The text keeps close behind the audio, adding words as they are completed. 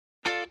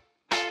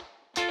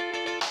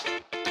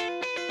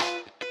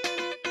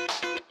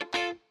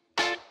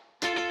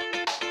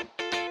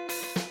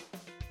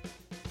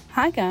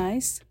Hi,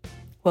 guys.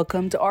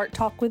 Welcome to Art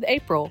Talk with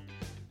April,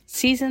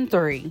 Season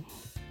 3.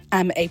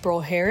 I'm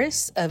April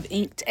Harris of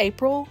Inked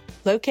April,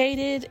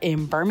 located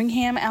in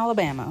Birmingham,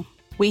 Alabama.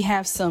 We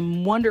have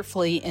some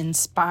wonderfully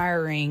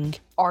inspiring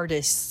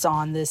artists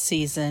on this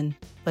season.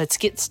 Let's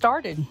get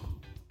started.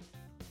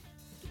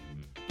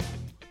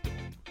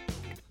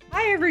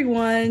 Hi,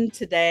 everyone.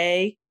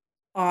 Today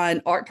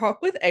on Art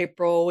Talk with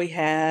April, we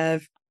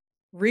have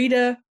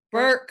Rita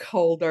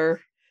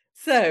Burkholder.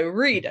 So,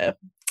 Rita.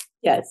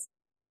 Yes.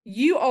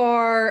 You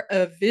are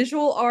a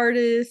visual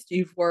artist.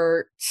 You've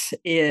worked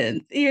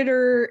in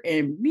theater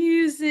and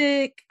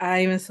music.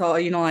 I even saw,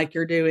 like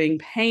you're doing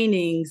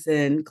paintings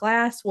and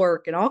glass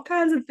work and all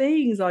kinds of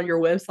things on your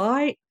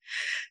website.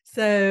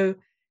 So,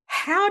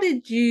 how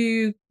did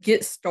you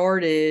get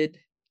started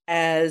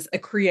as a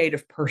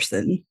creative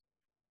person?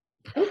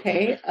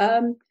 Okay.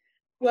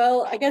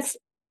 Well, I guess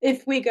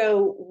if we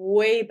go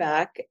way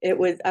back,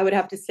 I would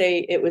have to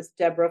say it was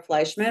Deborah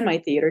Fleischman, my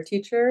theater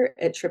teacher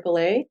at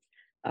AAA,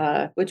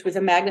 which was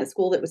a magnet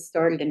school that was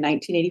started in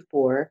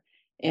 1984.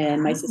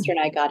 And my sister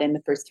and I got in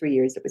the first 3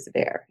 years it was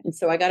there. And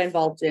so I got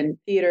involved in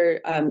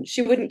theater.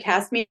 She wouldn't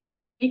cast me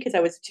because I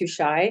was too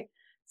shy.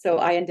 So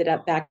I ended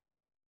up back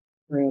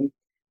in the room.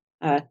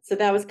 So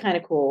that was kind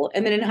of cool.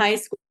 And then in high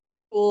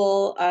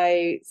school,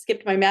 I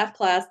skipped my math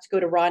class to go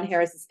to Ron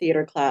Harris's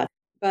theater class.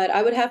 But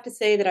I would have to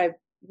say that I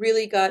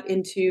really got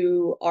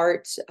into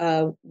art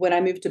when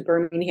I moved to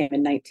Birmingham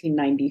in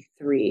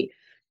 1993.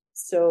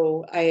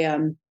 So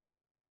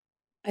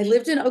I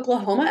lived in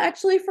Oklahoma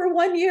actually for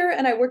 1 year,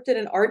 and I worked at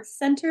an arts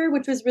center,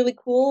 which was really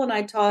cool. And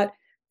I taught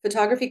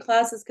photography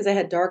classes because I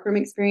had darkroom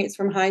experience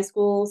from high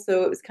school.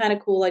 So it was kind of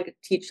cool. I could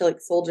teach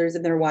like soldiers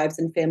and their wives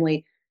and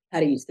family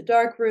how to use the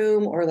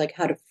darkroom or like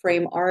how to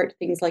frame art,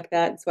 things like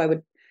that. And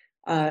so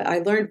I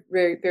learned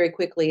very, very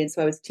quickly. And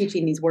so I was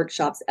teaching these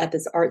workshops at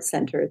this art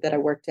center that I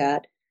worked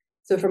at.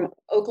 So from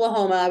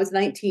Oklahoma, I was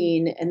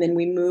 19, and then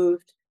we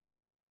moved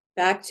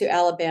back to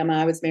Alabama.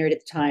 I was married at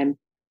the time.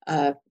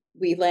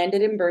 We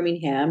landed in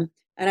Birmingham,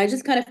 and I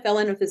just kind of fell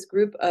in with this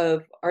group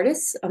of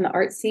artists on the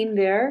art scene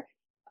there.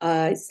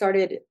 I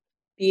started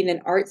being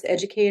an arts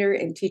educator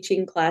and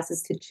teaching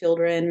classes to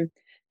children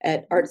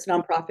at arts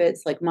nonprofits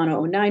like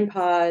Mono 09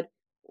 Pod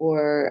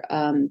or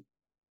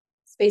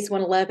Space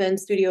 111,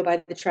 Studio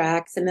by the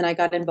Tracks. And then I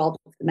got involved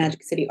with the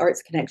Magic City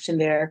Arts Connection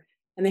there.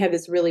 And they have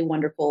this really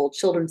wonderful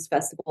children's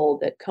festival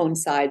that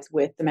coincides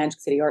with the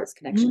Magic City Arts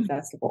Connection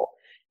Festival.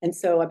 And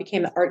so I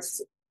became the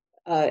arts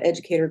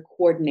educator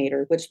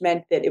coordinator, which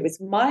meant that it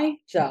was my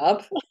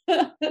job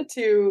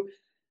to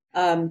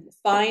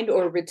find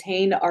or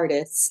retain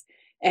artists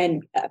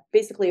and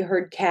basically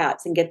herd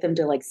cats and get them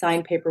to like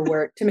sign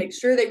paperwork to make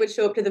sure they would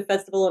show up to the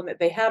festival and that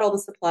they had all the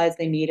supplies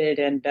they needed.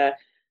 And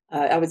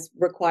I was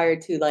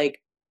required to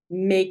like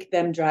make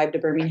them drive to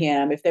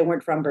Birmingham if they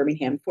weren't from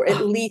Birmingham for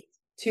at least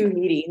 2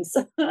 meetings,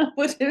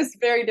 which is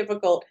very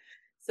difficult.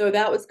 So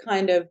that was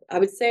kind of, I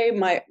would say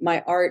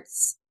my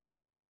arts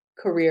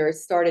career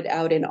started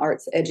out in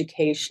arts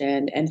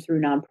education and through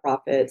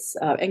nonprofits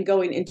and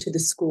going into the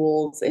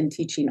schools and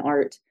teaching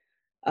art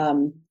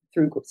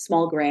through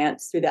small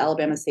grants through the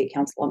Alabama State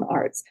Council on the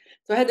Arts.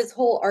 So I had this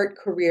whole art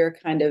career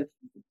kind of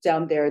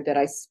down there that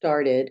I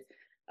started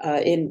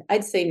in,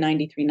 I'd say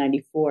 93,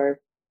 94.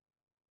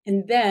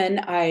 And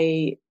then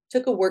I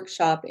took a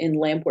workshop in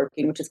lamp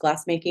working, which is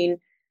glass making,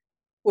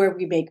 where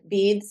we make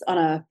beads on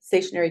a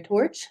stationary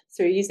torch.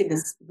 So you're using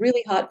this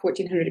really hot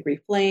 1400-degree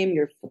flame,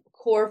 you're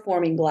core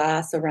forming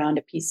glass around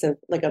a piece of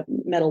like a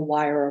metal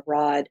wire or a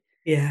rod.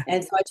 Yeah.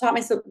 And so I taught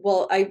myself,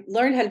 well, I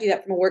learned how to do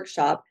that from a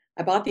workshop.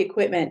 I bought the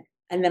equipment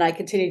and then I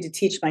continued to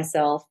teach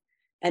myself.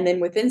 And then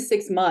within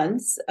 6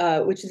 months,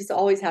 which this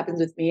always happens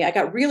with me, I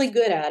got really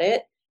good at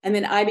it. And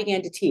then I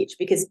began to teach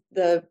because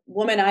the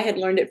woman I had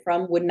learned it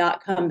from would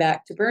not come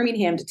back to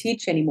Birmingham to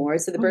teach anymore.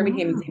 So the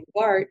Birmingham Museum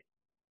of Art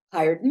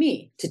hired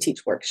me to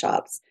teach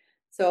workshops.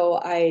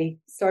 So I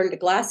started a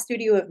glass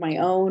studio of my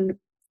own.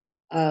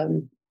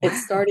 It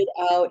started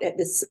out at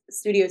this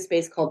studio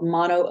space called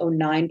Mono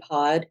 09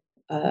 Pod,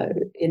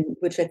 in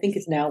which I think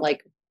is now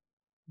like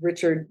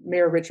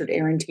Mayor Richard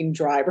Arrington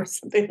Drive or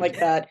something like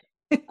that.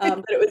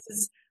 But it was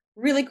this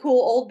really cool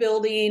old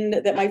building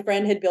that my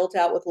friend had built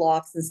out with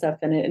lofts and stuff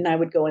in it, and I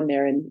would go in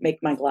there and make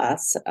my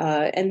glass.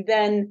 And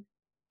then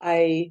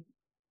I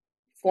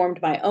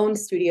formed my own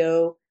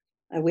studio.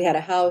 We had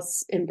a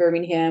house in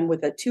Birmingham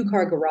with a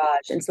 2-car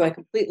garage. And so I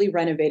completely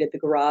renovated the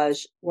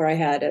garage where I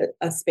had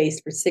a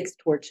space for 6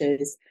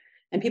 torches.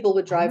 And people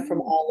would drive from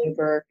all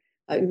over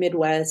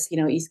Midwest,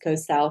 East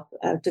Coast, South,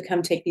 to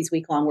come take these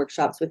week-long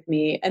workshops with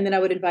me. And then I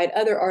would invite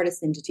other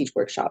artists in to teach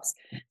workshops.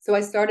 So I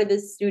started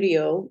this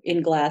studio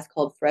in glass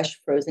called Fresh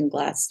Frozen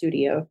Glass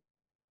Studio.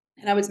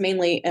 And I was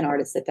mainly an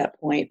artist at that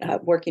point,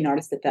 working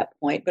artist at that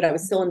point, but I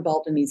was still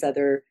involved in these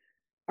other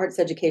arts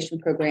education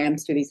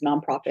programs through these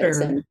nonprofits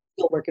and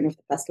still working with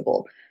the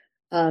festival.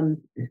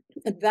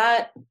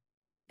 That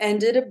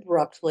ended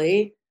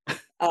abruptly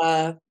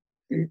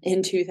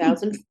in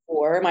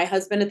 2004. My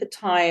husband at the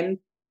time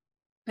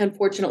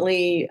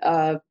Unfortunately,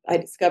 I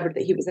discovered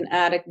that he was an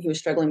addict and he was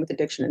struggling with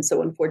addiction. And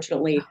so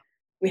unfortunately,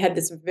 we had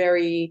this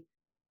very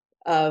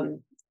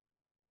um,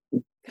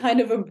 kind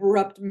of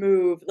abrupt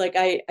move. Like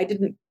I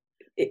didn't,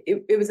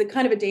 it was a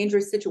kind of a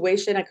dangerous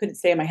situation. I couldn't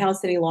stay in my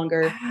house any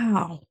longer.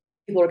 Wow.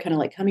 People were kind of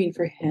like coming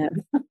for him.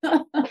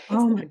 It's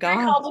Oh my very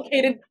God.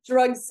 complicated.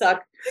 Drugs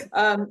suck.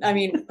 I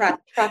mean,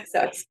 crack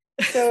sucks.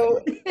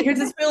 So here's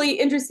this really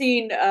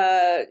interesting,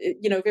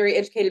 very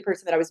educated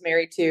person that I was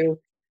married to,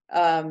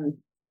 um,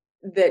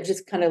 that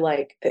just kind of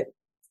like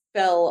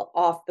fell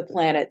off the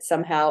planet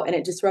somehow, and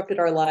it disrupted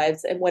our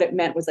lives. And what it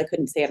meant was I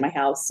couldn't stay at my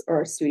house or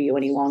our studio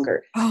any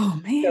longer. Oh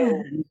So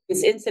man.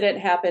 this incident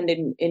happened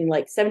in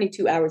like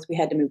 72 hours. We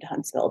had to move to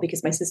Huntsville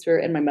because my sister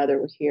and my mother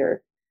were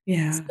here.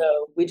 Yeah.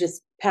 So we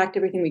just packed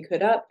everything we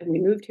could up and we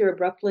moved here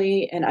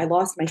abruptly. And I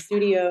lost my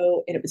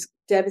studio and it was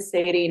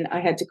devastating.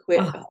 I had to quit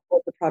Oh,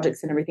 all the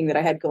projects and everything that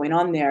I had going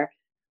on there.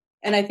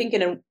 And I think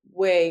in a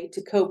way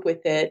to cope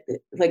with it,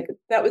 like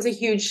that was a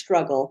huge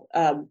struggle.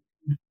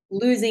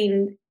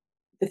 Losing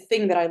the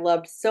thing that I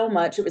loved so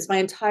much. It was my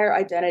entire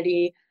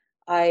identity.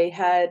 I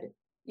had,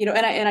 and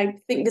I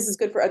think this is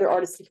good for other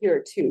artists to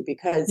hear too,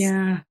 because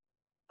yeah.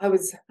 I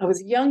was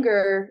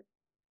younger.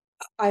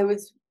 I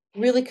was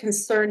really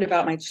concerned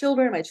about my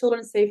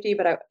children's safety,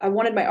 but I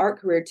wanted my art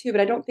career too.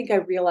 But I don't think I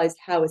realized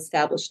how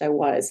established I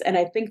was. And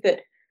I think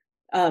that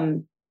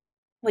um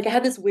like I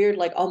had this weird,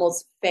 like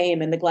almost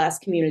fame in the glass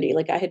community.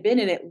 Like I had been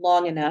in it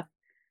long enough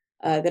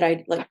that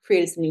I like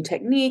created some new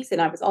techniques.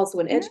 And I was also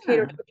an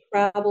educator. Yeah.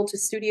 I would travel to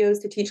studios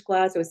to teach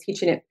class. I was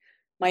teaching at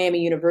Miami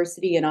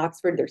University in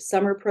Oxford, their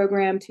summer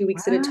program, 2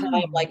 weeks at a time.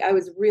 Wow. Like I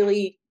was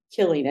really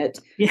killing it.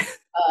 Yeah.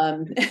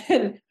 Um,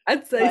 and,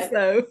 I'd say but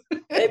so.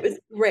 it was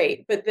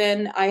great. But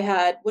then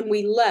when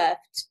we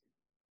left,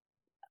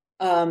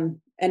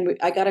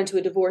 I got into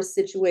a divorce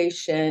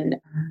situation.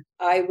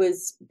 I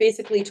was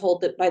basically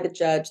told that by the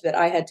judge that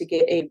I had to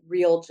get a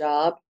real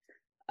job.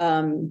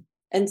 Um,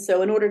 and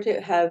so in order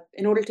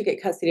to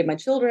get custody of my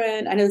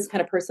children, I know this is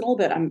kind of personal,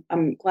 but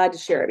I'm glad to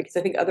share it because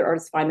I think other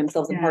artists find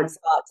themselves in hard Yeah.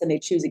 spots and they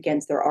choose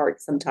against their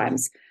art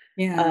sometimes.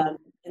 Yeah.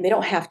 And they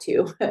don't have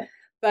to.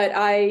 But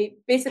I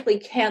basically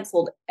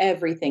canceled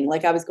everything.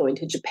 Like I was going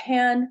to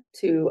Japan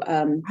to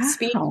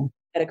speak Wow.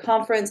 at a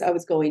conference. I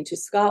was going to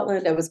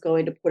Scotland. I was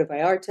going to Puerto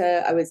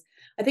Vallarta.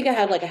 I think I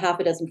had like a half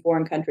a dozen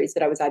foreign countries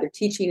that I was either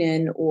teaching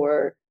in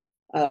or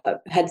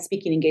had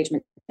speaking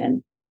engagement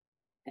in.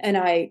 And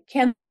I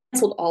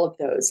canceled all of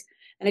those.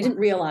 And I didn't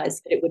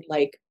realize that it would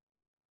like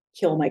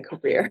kill my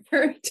career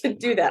to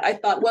do that. I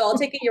thought, well, I'll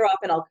take a year off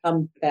and I'll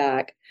come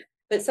back.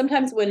 But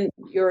sometimes when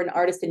you're an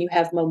artist and you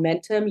have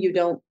momentum, you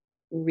don't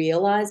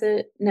realize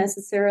it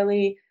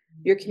necessarily.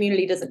 Your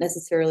community doesn't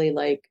necessarily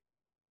like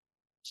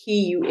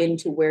key you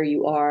into where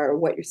you are or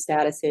what your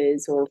status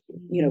is or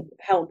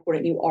how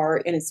important you are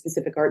in a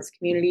specific arts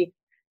community.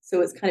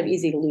 So it's kind of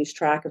easy to lose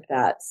track of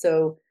that.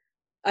 So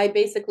I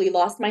basically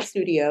lost my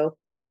studio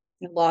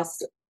and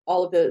lost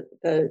all of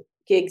the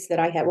gigs that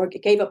I had, or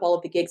gave up all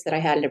of the gigs that I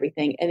had and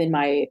everything. And then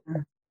my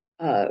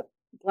uh,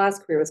 glass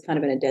career was kind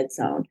of in a dead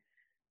zone.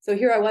 So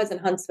here I was in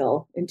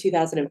Huntsville in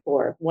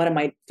 2004. What am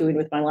I doing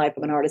with my life?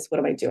 I'm an artist. What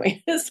am I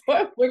doing? So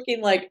I'm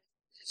working like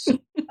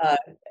uh,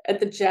 at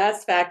the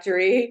Jazz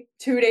Factory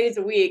 2 days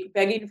a week,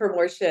 begging for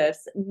more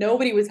shifts.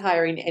 Nobody was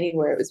hiring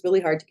anywhere. It was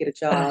really hard to get a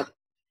job.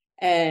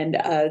 And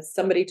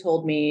somebody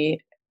told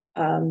me,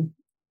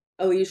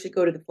 oh, you should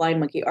go to the Flying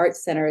Monkey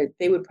Arts Center.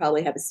 They would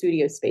probably have a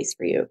studio space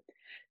for you.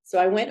 So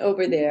I went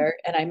over there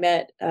and I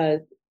met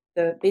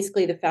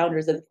basically the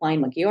founders of the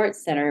Flying Monkey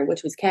Arts Center,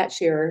 which was Kat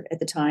Shearer at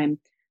the time,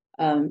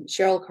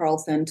 Cheryl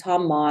Carlson,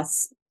 Tom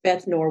Moss,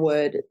 Beth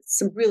Norwood,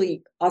 some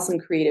really awesome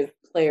creative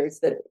players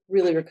that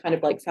really were kind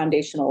of like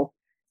foundational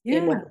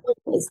in what Yeah. the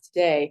world is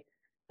today.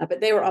 But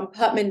they were on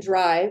Putman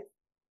Drive,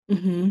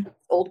 Hmm.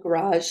 old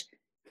garage,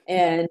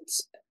 and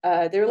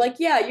they were like,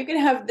 "Yeah, you can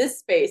have this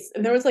space."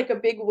 And there was like a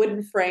big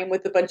wooden frame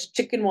with a bunch of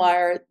chicken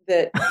wire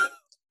that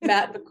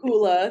Matt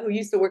Bakula, who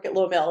used to work at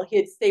Low Mill, he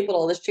had stapled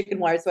all this chicken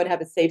wire so I'd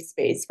have a safe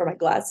space for my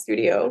glass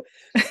studio.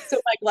 So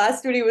my glass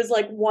studio was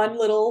like one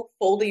little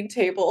folding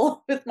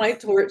table with my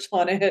torch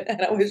on it,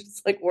 and I was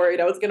just like worried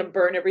I was going to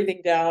burn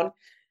everything down.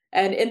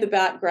 And in the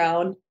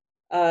background,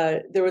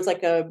 there was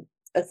like a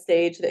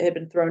stage that had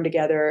been thrown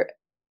together,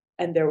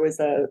 and there was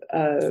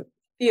a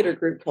theater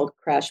group called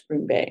Crash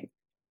Boom Bang,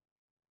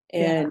 Yeah.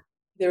 and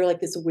they were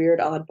like this weird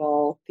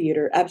oddball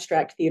theater,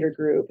 abstract theater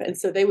group. And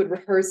so they would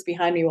rehearse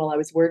behind me while I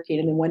was working.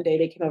 And then one day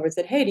they came over and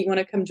said, "Hey, do you want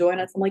to come join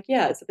us?" I'm like,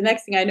 "Yeah." So the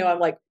next thing I know, I'm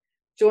like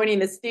joining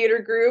this theater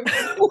group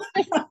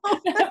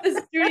at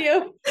the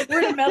studio. We're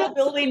in a metal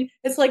building.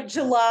 It's like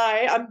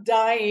July. I'm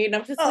dying.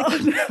 I'm just like, Oh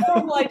this is a no.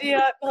 horrible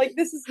idea. Like,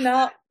 this is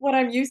not what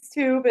I'm used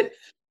to, but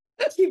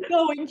keep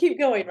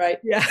going, right?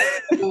 Yeah.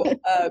 So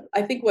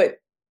I think what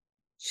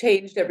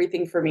changed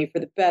everything for me for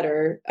the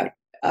better,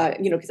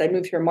 because I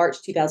moved here in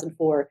March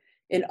 2004.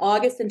 In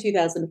August in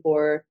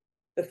 2004,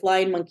 the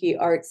Flying Monkey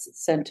Arts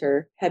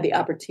Center had the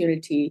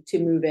opportunity to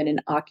move in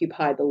and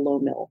occupy the Low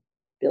Mill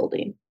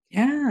building.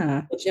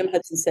 Yeah. Jim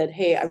Hudson said,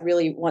 "Hey, I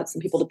really want some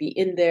people to be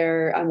in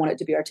there. I want it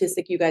to be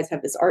artistic. You guys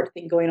have this art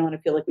thing going on. I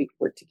feel like we could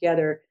work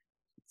together."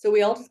 So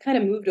we all just kind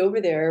of moved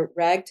over there,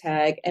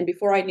 ragtag. And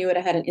before I knew it,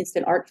 I had an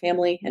instant art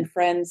family and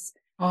friends.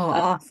 Oh,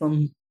 Uh,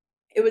 awesome.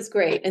 it was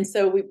great. And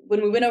so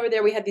when we went over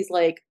there, we had these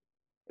like,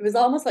 it was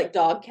almost like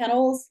dog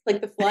kennels, like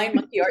the Flying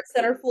Monkey Art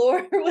Center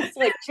floor was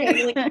like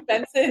chain link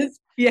fences.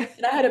 Yeah.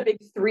 And I had a big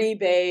 3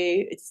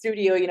 bay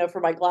studio, for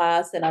my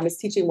glass, and I was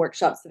teaching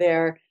workshops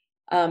there.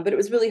 But it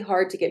was really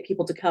hard to get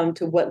people to come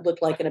to what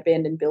looked like an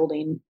abandoned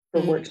building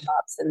for Mm.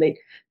 workshops. And they,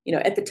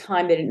 at the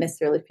time, they didn't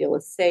necessarily feel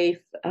as safe.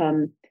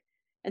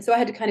 And so I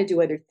had to kind of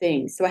do other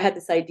things. So I had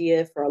this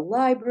idea for a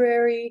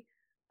library.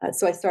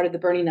 So I started the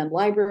Burning Nun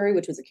Library,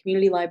 which was a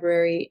community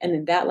library, and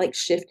then that like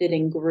shifted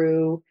and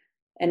grew,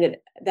 and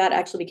that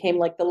actually became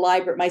like the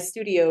library. My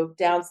studio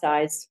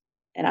downsized,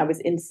 and I was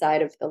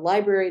inside of the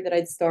library that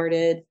I'd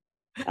started.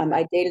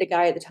 I dated a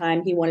guy at the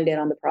time; he wanted in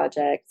on the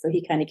project, so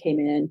he kind of came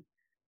in.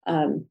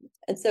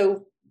 And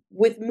so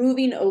with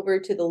moving over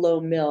to the Low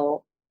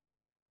Mill,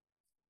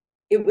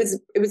 it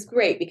was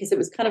great because it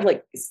was kind of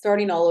like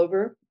starting all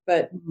over,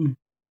 but Mm.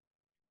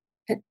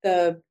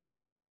 the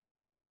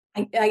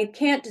I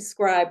can't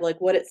describe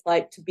like what it's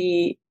like to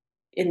be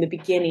in the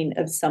beginning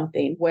of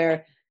something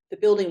where the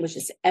building was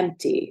just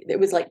empty. There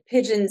was like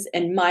pigeons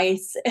and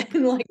mice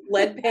and like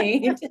lead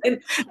paint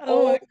and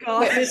Oh my old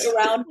equipment gosh.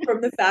 around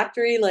from the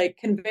factory, like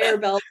conveyor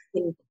belts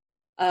and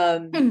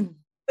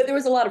but there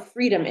was a lot of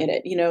freedom in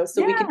it,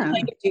 so we could Yeah.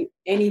 kind of do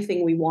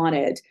anything we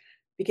wanted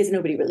because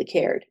nobody really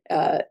cared.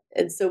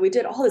 And so we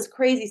did all this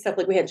crazy stuff,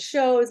 like we had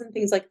shows and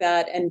things like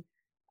that. And,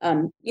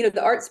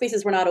 the art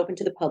spaces were not open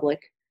to the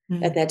public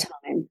at Mm. that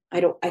time.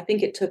 I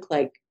think it took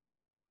like,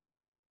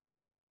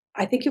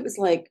 I think it was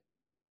like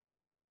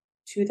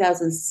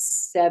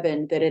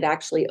 2007 that it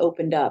actually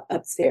opened up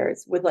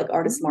upstairs with like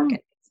artist Mm.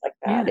 market, things like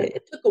that. Yeah.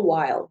 It took a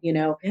while.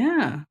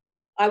 Yeah.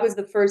 I was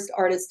the first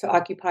artist to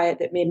occupy it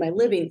that made my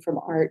living from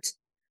art.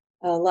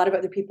 A lot of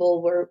other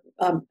people were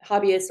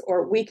hobbyists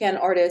or weekend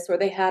artists, or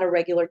they had a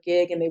regular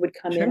gig and they would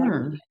come in on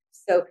Sure. weekends.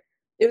 So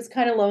it was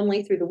kind of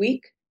lonely through the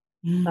week.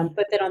 Mm.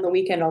 But then on the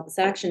weekend, all this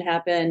action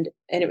happened.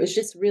 And it was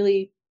just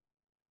really,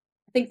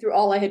 I think through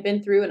all I had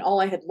been through and all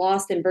I had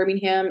lost in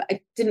Birmingham,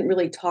 I didn't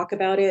really talk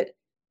about it.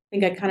 I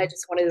think I kind of Mm.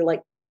 just wanted to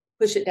like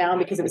push it down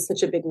because it was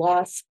such a big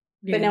loss.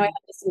 But now I Yeah.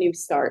 have this new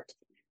start.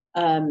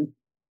 Um,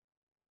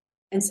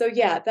 and so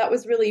yeah, that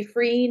was really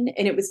freeing,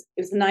 and it was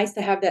nice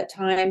to have that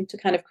time to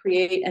kind of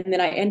create. And then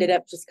I ended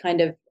up just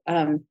kind of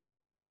I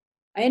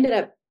ended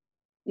up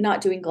not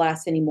doing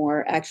glass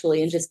anymore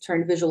actually, and just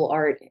turned visual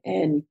art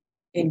and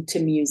into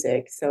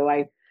music. So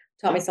I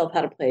taught myself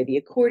how to play the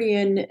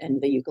accordion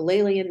and the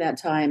ukulele in that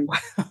time.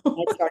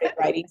 I started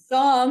writing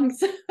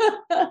songs.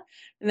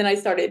 And then I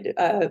started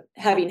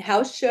having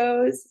house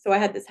shows. So I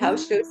had this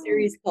house show Wow.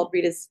 series called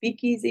Rita's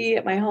Speakeasy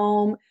at my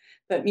home.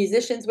 But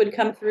musicians would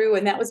come through,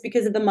 and that was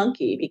because of the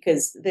monkey,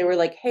 because they were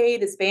like, "Hey,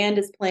 this band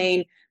is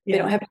playing. They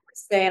don't Yeah. have anywhere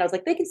to stay." And I was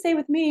like, "They can stay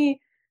with me."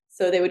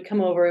 So they would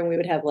come over, and we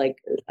would have like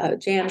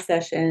jam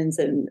sessions.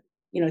 And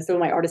some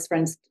of my artist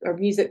friends or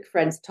music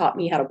friends taught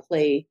me how to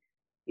play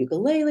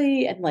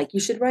ukulele, and like, you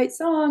should write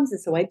songs. And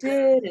so I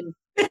did. And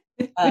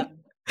um,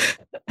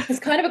 it's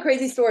kind of a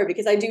crazy story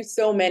because I do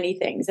so many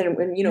things. And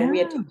when, we had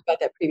Yeah. talked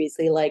about that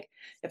previously, like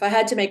if I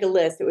had to make a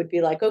list, it would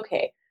be like,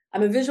 okay,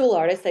 I'm a visual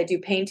artist. I do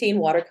painting,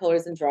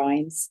 watercolors, and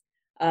drawings.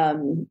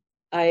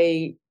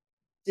 I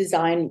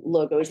design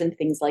logos and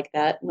things like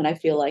that when I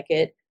feel like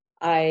it.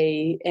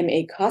 I am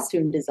a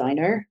costume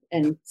designer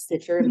and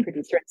stitcher and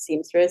producer and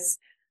seamstress.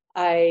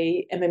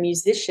 I am a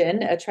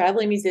musician, a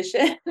traveling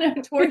musician,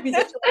 a touring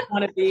musician I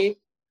want to be.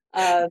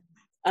 Um,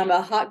 I'm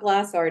a hot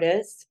glass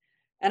artist,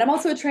 and I'm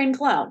also a trained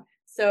clown.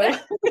 So,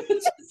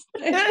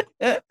 and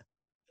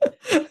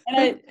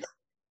I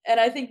and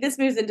I think this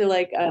moves into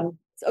like,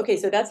 okay,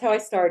 so that's how I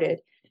started,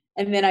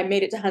 and then I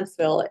made it to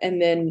Huntsville,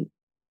 and then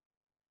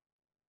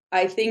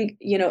I think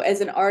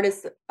as an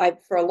artist, I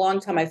for a long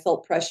time I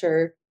felt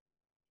pressure,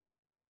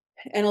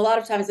 and a lot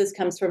of times this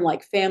comes from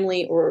like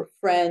family or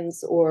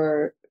friends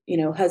or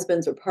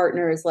husbands or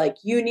partners. Like,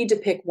 you need to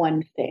pick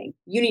one thing,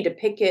 you need to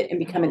pick it and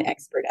become an Oh,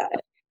 expert at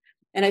it.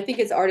 And I think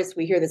as artists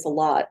we hear this a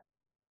lot,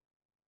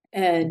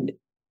 and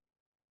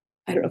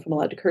I don't know if I'm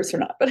allowed to curse or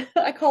not, but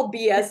I call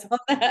BS on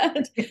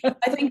that. yeah.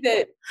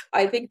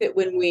 I think that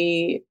when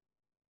we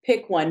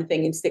pick one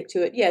thing and stick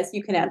to it, yes,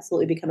 you can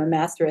absolutely become a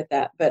master at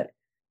that. But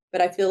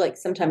I feel like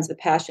sometimes the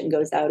passion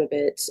goes out of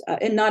it,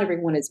 and not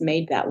everyone is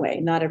made that way.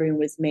 Not everyone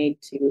was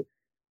made to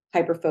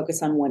hyper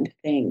focus on one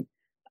thing.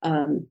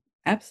 Um,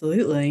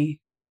 Absolutely.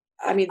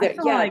 I mean, I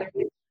feel yeah, like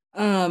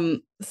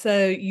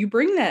so you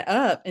bring that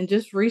up, and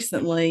just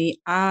recently,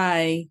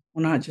 well,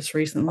 not just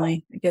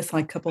recently, I guess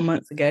like a couple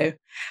months ago,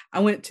 I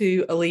went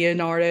to a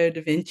Leonardo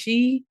da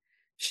Vinci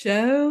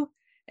show,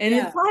 and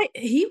yeah, it's like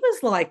he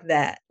was like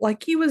that.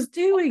 Like he was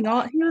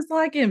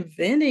like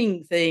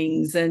inventing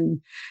things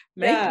and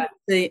yeah, making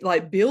things,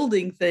 like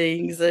building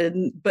things,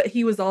 and but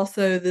he was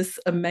also this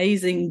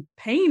amazing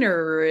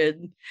painter,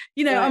 and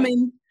I right,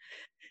 mean,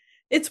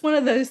 it's one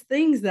of those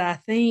things that I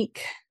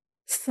think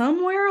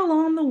somewhere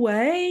along the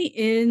way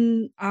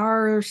in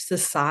our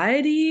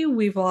society,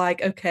 we've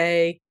like,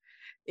 okay,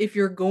 if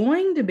you're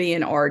going to be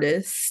an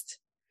artist,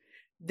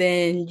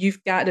 then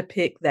you've got to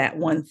pick that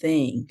one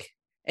thing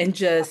and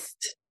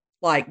just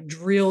like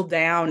drill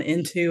down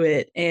into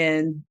it,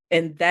 and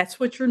that's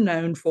what you're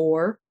known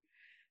for.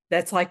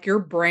 That's like your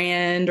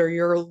brand or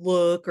your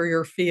look or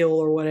your feel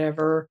or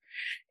whatever.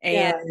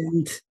 Yeah.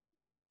 And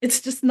it's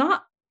just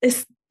not,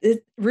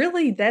 it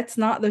really, that's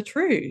not the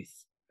truth.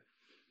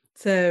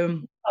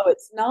 So Oh,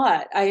 it's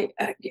not.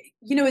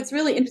 It's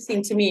really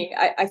interesting to me.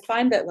 I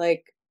find that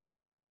like,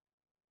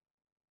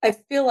 I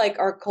feel like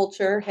our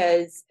culture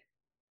has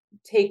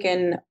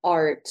taken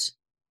art.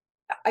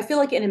 I feel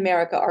like in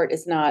America, art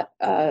is not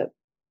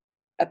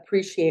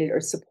appreciated or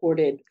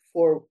supported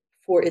for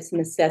its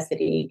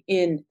necessity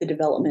in the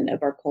development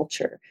of our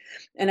culture.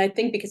 And I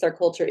think because our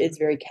culture is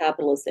very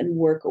capitalist and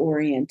work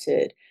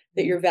oriented,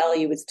 that your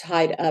value is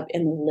tied up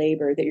in the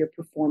labor that you're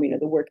performing or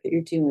the work that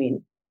you're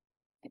doing.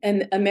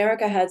 And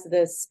America has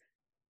this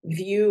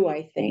view,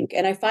 I think,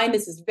 and I find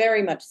this is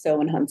very much so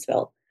in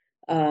Huntsville,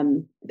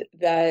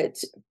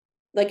 that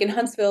like in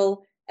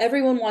Huntsville,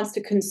 everyone wants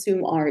to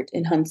consume art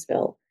in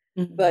Huntsville,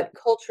 mhm. but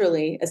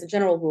culturally, as a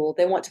general rule,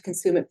 they want to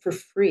consume it for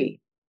free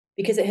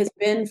because it has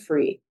been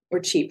free or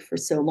cheap for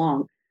so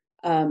long.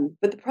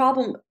 But the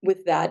problem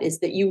with that is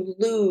that you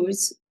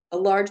lose a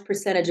large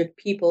percentage of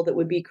people that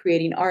would be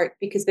creating art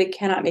because they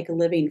cannot make a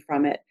living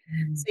from it.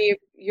 So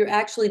you're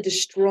actually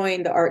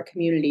destroying the art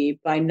community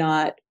by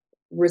not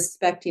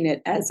respecting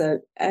it as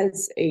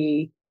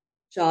a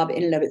job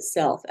in and of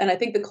itself. And I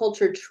think the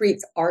culture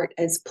treats art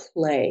as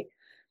play.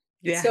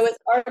 Yeah. So as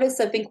artists,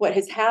 I think what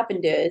has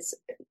happened is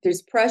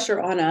there's pressure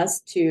on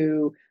us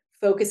to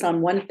focus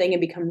on one thing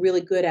and become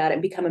really good at it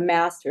and become a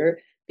master,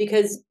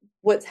 because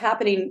what's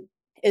happening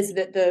is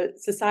that the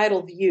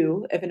societal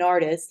view of an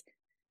artist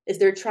is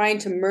they're trying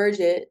to merge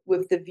it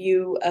with the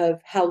view of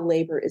how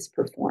labor is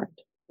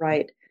performed,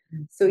 right?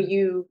 So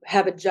you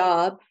have a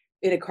job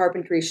in a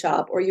carpentry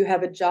shop, or you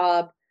have a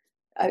job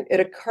at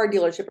a car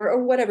dealership,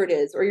 or whatever it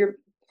is, or you're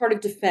part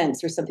of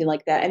defense or something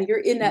like that, and you're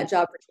in that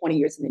job for 20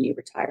 years and then you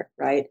retire,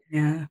 right?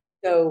 Yeah.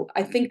 So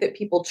I think that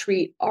people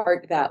treat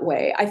art that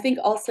way. I think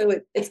also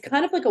it's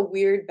kind of like a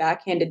weird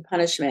backhanded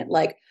punishment.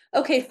 Like,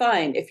 okay,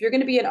 fine. If you're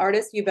going to be an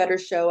artist, you better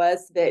show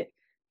us that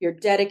you're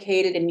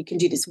dedicated and you can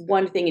do this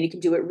one thing and you can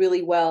do it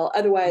really well.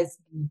 Otherwise,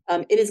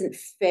 it isn't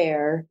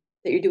fair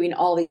that you're doing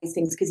all these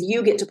things because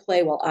you get to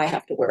play while I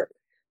have to work.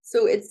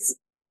 So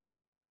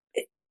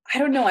I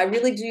don't know. I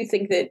really do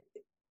think that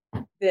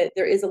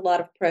there is a lot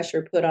of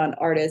pressure put on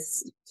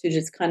artists to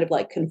just kind of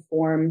like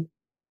conform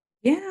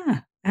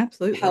Yeah,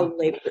 absolutely. how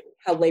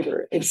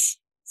labor is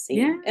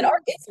Yeah. seen. And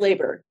art is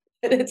labor.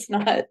 It's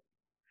not.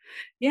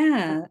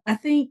 Yeah. I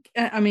think,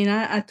 I mean,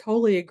 I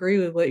totally agree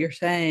with what you're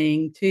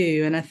saying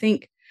too. And I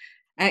think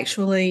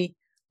actually,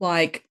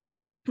 like,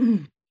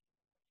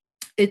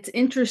 it's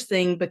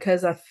interesting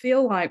because I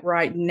feel like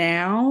right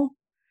now,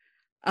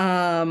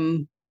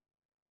 um,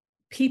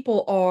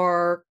 people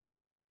are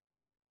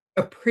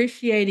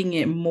appreciating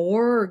it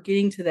more, or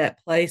getting to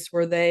that place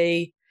where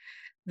they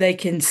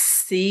can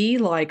see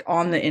like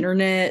on the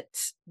internet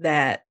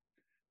that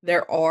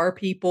there are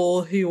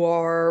people who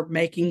are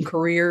making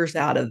careers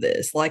out of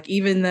this. Like,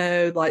 even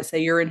though, like, say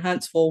you're in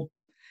Huntsville,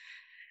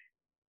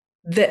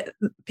 that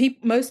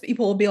most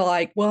people will be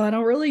like, well, I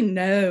don't really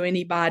know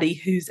anybody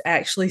who's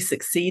actually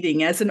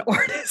succeeding as an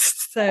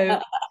artist. So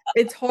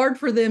it's hard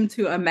for them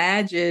to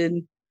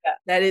imagine Yeah,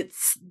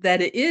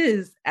 that it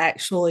is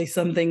actually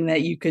something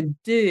that you could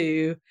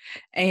do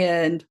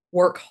and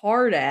work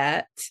hard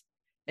at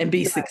and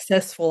be right.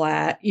 successful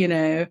at,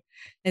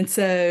 And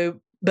so,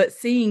 but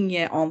seeing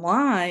it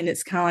online,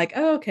 it's kind of like,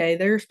 oh, okay,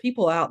 there's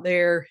people out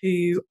there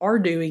who are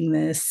doing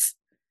this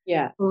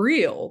Yeah, for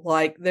real.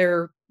 Like,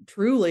 they're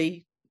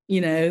truly, you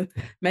know,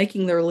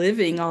 making their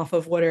living off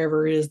of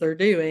whatever it is they're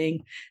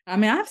doing. I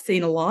mean, I've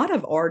seen a lot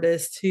of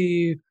artists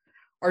who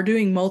are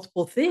doing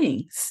multiple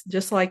things,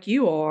 just like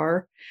you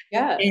are.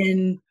 yeah.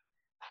 And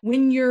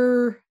when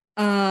you're,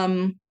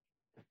 so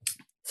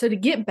to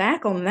get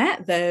back on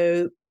that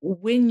though,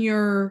 when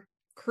you're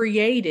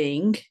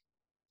creating,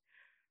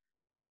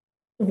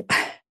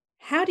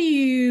 how do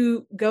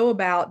you go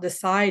about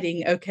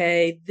deciding,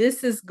 okay,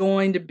 this is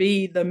going to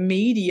be the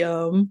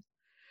medium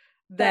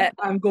that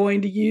I'm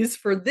going to use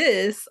for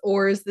this,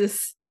 or is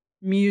this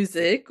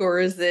music, or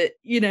is it,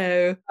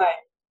 Right.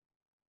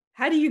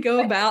 how do you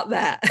go about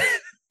that?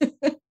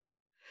 I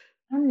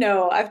don't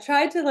know. I've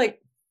tried to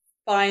like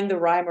find the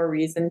rhyme or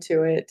reason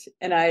to it,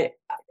 and I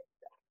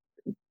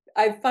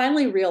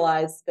finally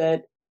realized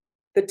that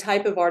the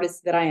type of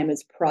artist that I am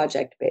is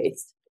project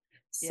based.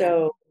 Yeah.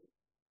 So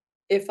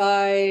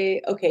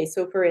okay,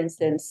 so for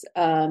instance,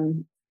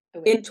 in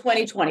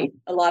 2020,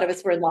 a lot of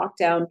us were in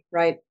lockdown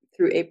right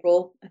through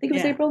April. I think it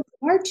was Yeah. April,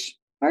 March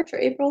or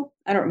April.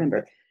 I don't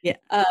remember. Yeah.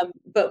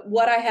 But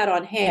what I had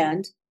on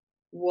hand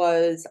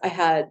was I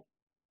had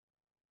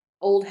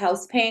old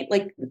house paint,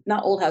 like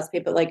not old house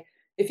paint, but like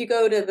if you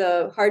go to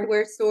the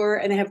hardware store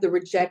and they have the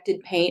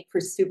rejected paint for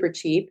super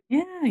cheap.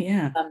 Yeah,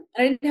 yeah. And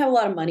I didn't have a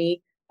lot of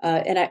money,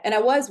 and I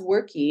was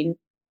working,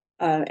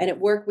 and at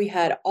work we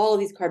had all of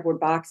these cardboard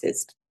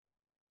boxes,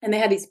 and they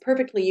had these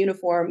perfectly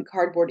uniform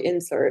cardboard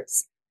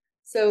inserts.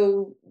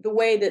 So the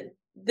way that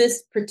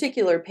this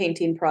particular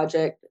painting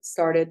project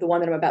started, the one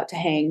that I'm about to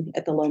hang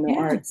at the Low Mill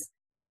Yeah. Arts,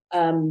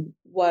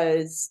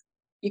 was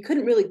you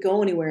couldn't really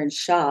go anywhere and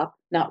shop,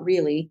 not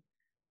really.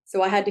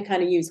 So I had to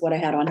kind of use what I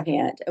had on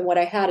hand. And what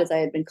I had is I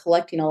had been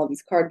collecting all of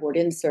these cardboard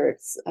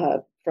inserts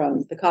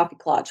from the coffee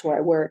clutch where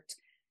I worked,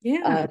 Yeah.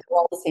 they're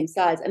all the same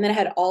size. And then I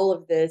had all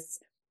of this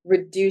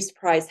reduced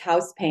price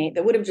house paint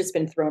that would have just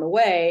been thrown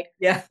away.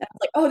 Yeah. And I was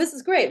like, oh, this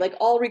is great, like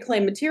all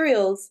reclaimed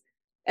materials.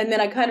 And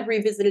then I kind of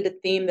revisited a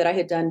theme that I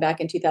had done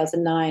back in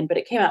 2009, but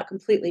it came out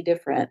completely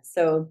different.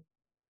 So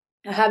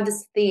I have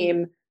this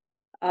theme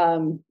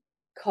um,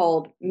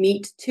 called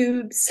meat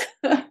tubes.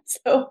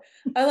 So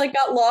I like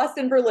got lost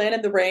in Berlin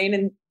in the rain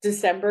in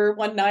December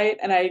one night,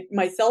 and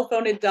my cell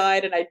phone had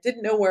died, and I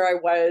didn't know where I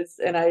was,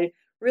 and I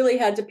really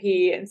had to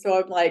pee, and so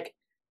I'm like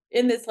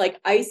in this like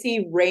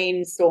icy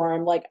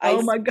rainstorm, like Oh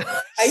ice my gosh.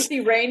 icy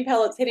rain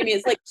pellets hitting me.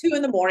 It's like 2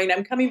 in the morning.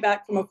 I'm coming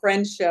back from a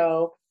friend's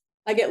show.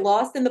 I get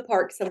lost in the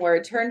park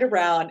somewhere, turned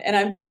around, and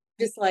I'm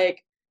just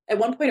like, at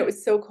one point it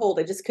was so cold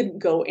I just couldn't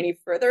go any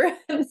further.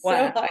 And so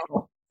I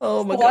Wow.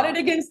 Oh my squatted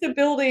gosh. against a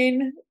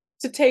building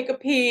to take a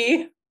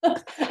pee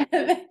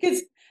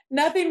because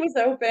nothing was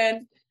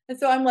open. And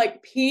so I'm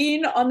like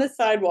peeing on the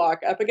sidewalk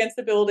up against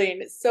the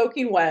building,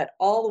 soaking wet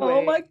all the Oh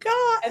way. my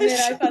And then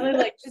gosh. I finally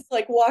like just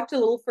like walked a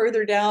little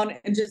further down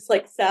and just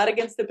like sat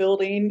against the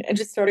building and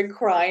just started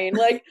crying.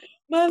 Like,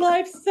 my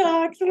life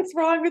sucks. What's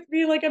wrong with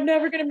me? Like, I'm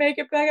never gonna make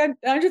it back.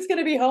 I'm just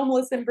gonna be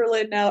homeless in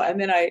Berlin now. And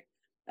then I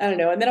don't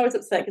know. And then I was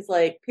upset because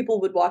like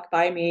people would walk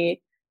by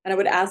me and I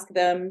would ask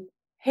them,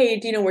 hey,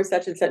 do you know where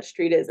such and such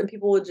street is? And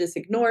people would just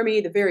ignore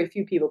me, the very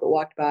few people that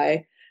walked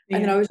by.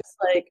 And then I Yeah. was just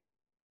like,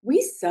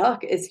 we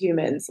suck as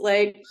humans.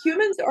 Like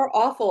humans are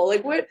awful.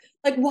 Like what,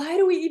 like why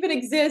do we even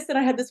exist? And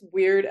I had this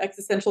weird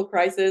existential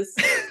crisis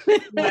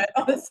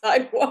on the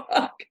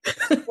sidewalk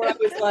where I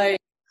was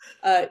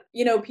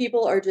like,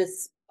 people are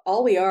just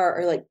all we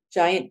are like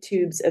giant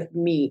tubes of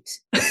meat.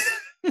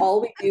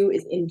 All we do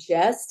is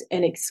ingest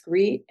and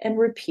excrete and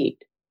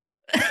repeat.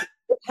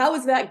 How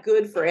is that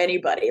good for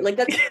anybody? Like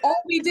that's all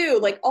we do.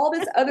 Like all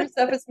this other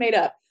stuff is made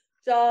up.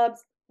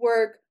 Jobs,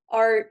 work,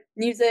 art,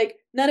 music,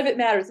 none of it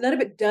matters. None of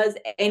it does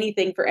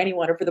anything for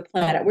anyone or for the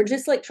planet. We're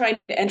just like trying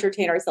to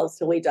entertain ourselves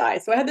till we die.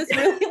 So I had this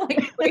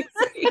really like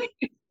crazy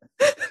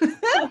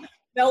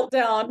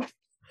meltdown.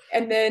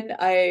 And then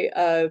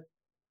I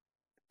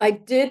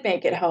did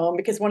make it home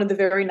because one of the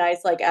very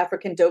nice like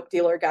African dope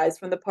dealer guys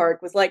from the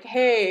park was like,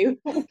 "Hey,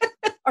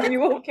 are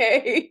you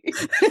okay?"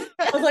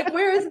 I was like,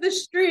 "Where is the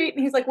street?"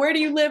 And he's like, "Where do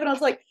you live?" And I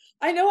was like,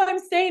 "I know I'm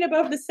staying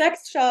above the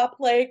sex shop,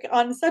 like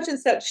on such and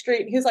such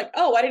street." And he was like,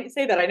 "Oh, why didn't you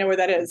say that? I know where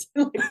that is."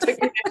 Like,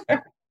 took me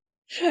there.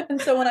 And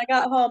so when I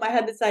got home, I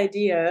had this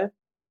idea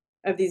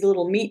of these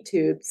little meat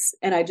tubes,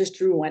 and I just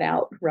drew one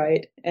out,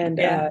 right? And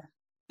Yeah.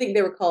 I think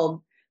they were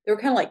kind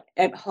of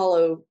like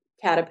hollow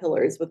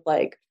caterpillars with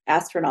like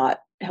astronaut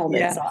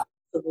helmets Yeah.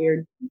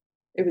 on.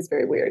 It was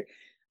very weird.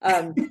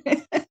 Um,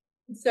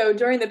 so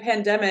during the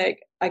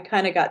pandemic, I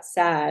kind of got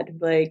sad.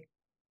 Like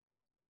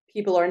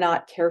people are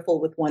not careful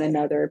with one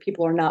another.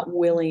 People are not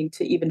willing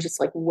to even just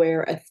like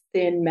wear a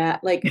thin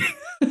mat. Like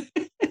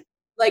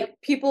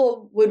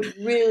people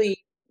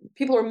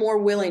are more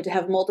willing to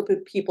have multiple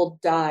people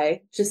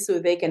die just so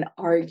they can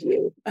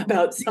argue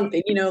about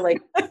something,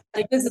 like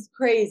this is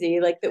crazy,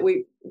 like that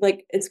we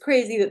like it's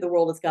crazy that the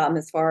world has gotten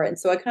this far. And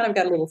so I kind of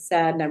got a little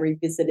sad and I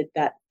revisited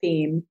that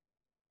theme,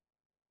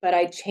 but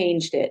I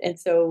changed it. And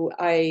so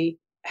I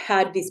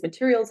had these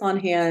materials on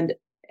hand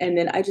and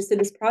then I just did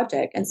this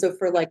project. And so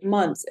for like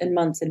months and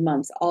months and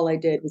months, all I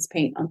did was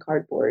paint on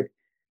cardboard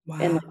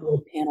and like Wow.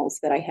 little panels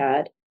that I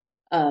had.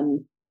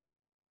 Um,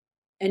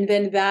 and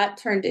then that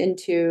turned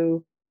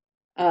into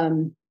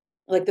um,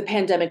 like the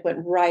pandemic went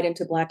right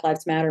into Black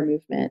Lives Matter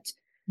movement.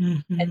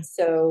 And Hmm.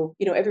 so,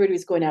 everybody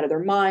was going out of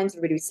their minds,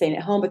 everybody was staying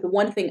at home. But the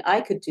one thing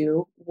I could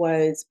do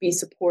was be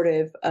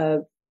supportive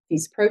of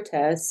these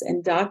protests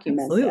and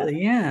document them.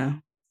 Absolutely. Yeah.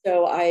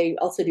 So I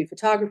also do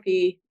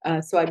photography.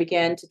 So I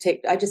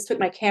just took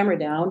my camera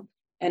down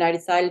and I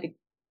decided to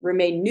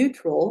remain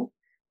neutral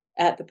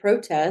at the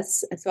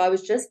protests. And so I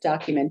was just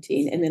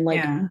documenting and then like,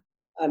 Yeah.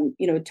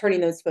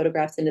 turning those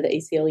photographs into the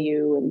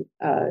ACLU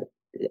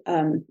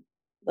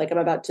like I'm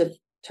about to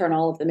turn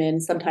all of them in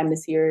sometime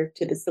this year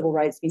to the Civil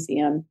Rights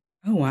Museum.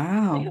 Oh, I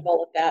wow. have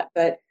all of that,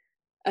 but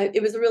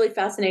it was a really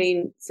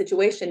fascinating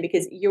situation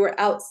because you were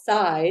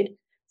outside,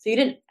 so you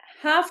didn't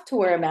have to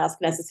wear a mask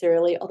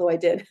necessarily, although I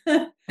did.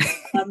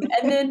 And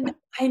then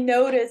I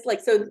noticed,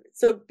 like, so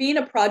being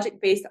a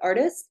project-based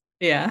artist,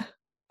 Yeah.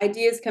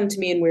 ideas come to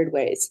me in weird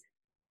ways.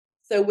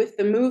 So with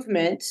the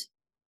movement,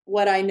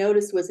 what I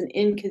noticed was an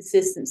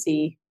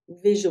inconsistency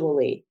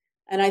visually,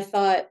 and I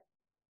thought,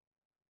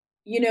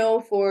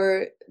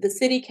 for the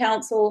city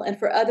council and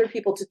for other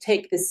people to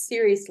take this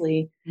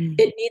seriously, Mm.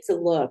 it needs a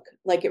look.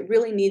 Like it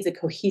really needs a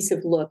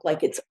cohesive look,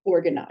 like it's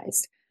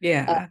organized. Uh,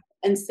 Yeah.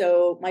 and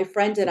so my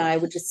friend and I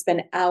would just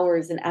spend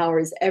hours and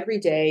hours every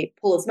day,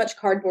 pull as much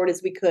cardboard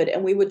as we could,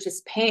 and we would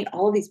just paint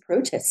all of these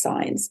protest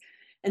signs.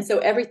 And so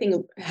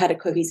everything had a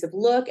cohesive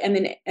look. And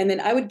then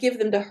I would give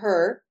them to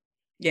her,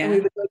 and we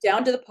Yeah. would go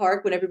down to the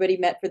park when everybody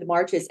met for the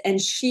marches,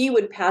 and she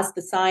would pass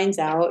the signs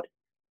out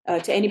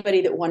to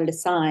anybody that wanted a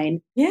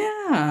sign.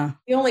 Yeah.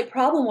 The only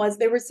problem was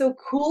they were so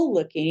cool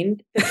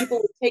looking that people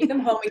would take them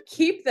home and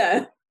keep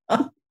them,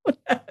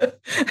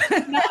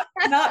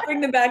 not bring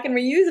them back and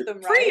reuse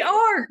them, Free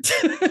right?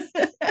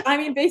 art. I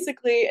mean,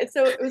 basically, and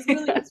so it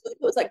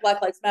was like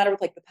Black Lives Matter with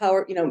like the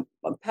power,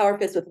 power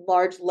fist with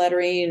large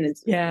lettering, and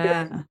it's very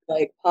Yeah.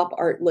 like pop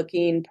art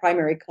looking,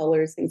 primary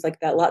colors, things like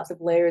that, lots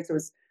of layers. There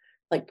was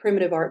like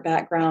primitive art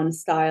background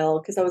style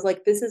because I was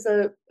like, this is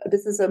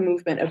a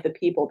movement of the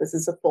people. This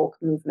is a folk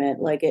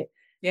movement. Like it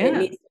Yeah.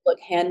 needs to look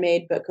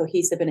handmade but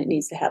cohesive, and it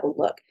needs to have a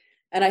look.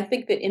 And I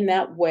think that in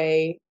that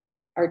way,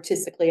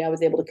 artistically, I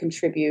was able to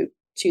contribute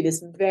to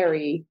this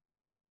very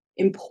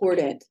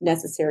important,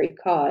 necessary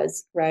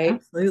cause, right?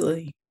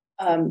 Absolutely.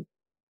 Um,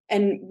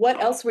 and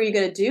what else were you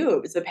going to do?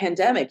 It was a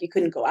pandemic. You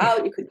couldn't go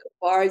out, you couldn't go to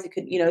bars, you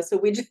couldn't, so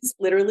we just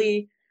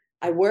literally,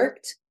 I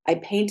worked, I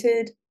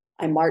painted,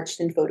 I marched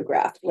and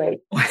photographed, right?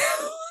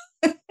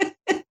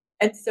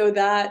 And so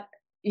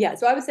yeah,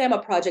 so I would say I'm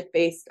a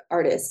project-based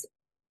artist,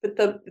 but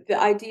the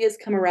ideas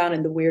come around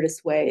in the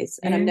weirdest ways,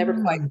 and I'm never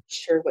quite Yeah.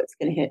 sure what's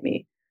going to hit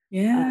me.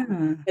 Yeah.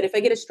 But if I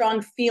get a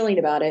strong feeling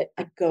about it,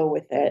 I go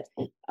with it.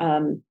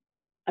 Um,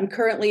 I'm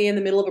currently in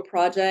the middle of a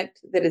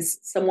project that is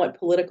somewhat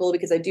political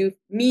because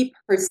me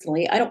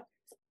personally, I don't,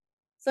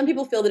 some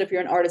people feel that if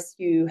you're an artist,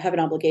 you have an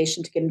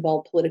obligation to get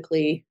involved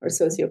politically or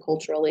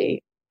socioculturally.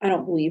 I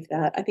don't believe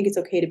that. I think it's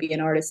okay to be an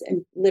artist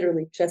and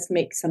literally just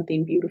make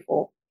something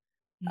beautiful,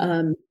 Mm.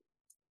 um,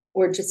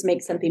 or just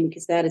make something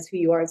because that is who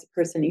you are as a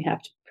person. You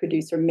have to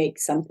produce or make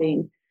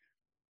something.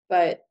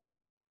 But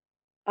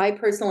I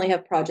personally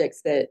have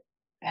projects that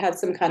have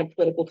some kind of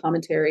political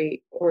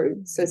commentary or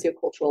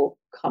sociocultural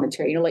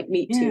commentary, like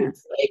Meat Yeah.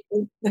 Tubes,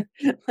 like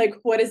like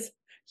what is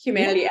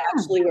humanity Yeah.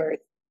 actually worth?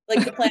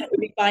 Like the planet would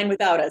be fine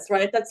without us,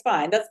 right? That's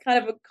fine. That's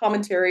kind of a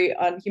commentary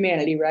on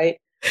humanity, right?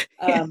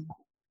 Yeah. Um,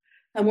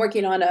 I'm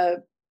working on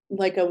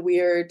like a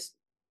weird,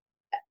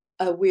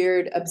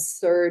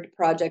 absurd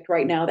project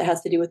right now that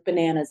has to do with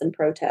bananas and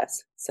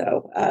protests.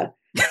 So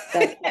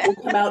that will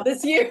come out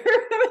this year.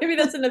 Maybe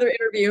that's another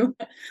interview.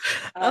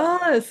 Oh,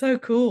 Um, it's so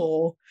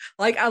cool.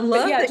 Like, I but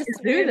love yeah, that just you're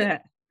a doing very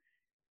that.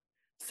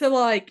 So,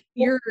 like,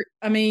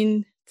 I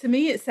mean, to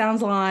me, it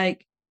sounds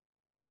like,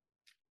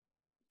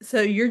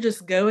 so you're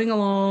just going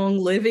along,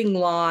 living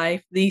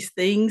life. These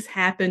things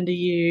happen to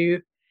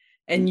you,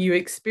 and you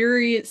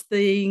experience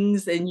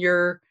things, and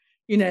you're,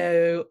 you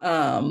know,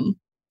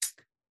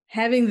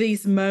 having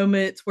these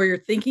moments where you're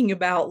thinking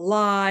about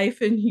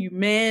life and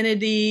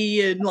humanity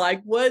and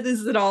like, what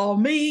does it all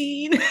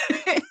mean?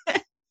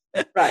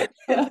 right.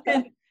 and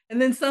then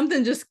and then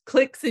something just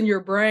clicks in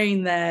your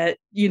brain that,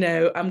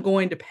 I'm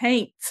going to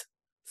paint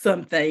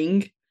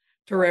something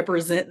to Right.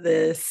 represent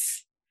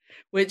this,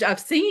 which I've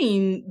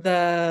seen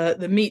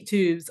the meat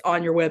tubes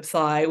on your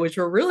website, which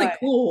are really Right.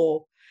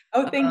 cool,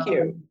 Oh, thank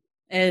you.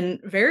 and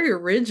very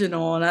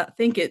original. And I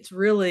think it's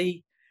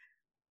really,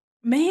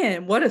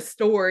 man, what a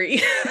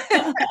story.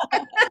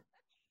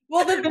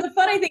 Well, the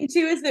funny thing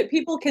too is that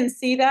people can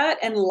see that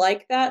and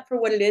like that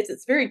for what it is.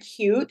 It's very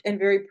cute and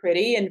very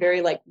pretty and very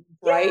like Yeah,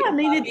 bright I and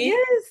mean, it poppy.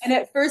 And is.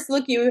 at first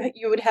look, you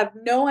would have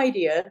no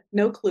idea,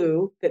 no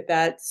clue that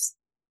that's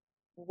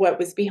what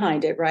was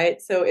behind it,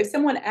 right? So if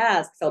someone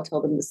asks, I'll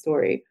tell them the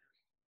story.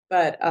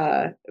 But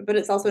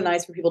it's also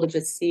nice for people to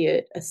just see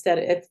it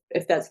aesthetic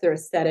if that's their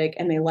aesthetic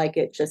and they like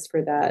it just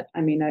for that.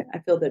 I mean, I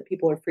feel that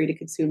people are free to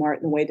consume art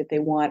in the way that they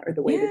want or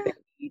the way that Yeah, they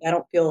need. I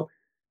don't feel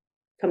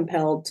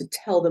compelled to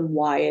tell them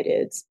why it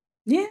is.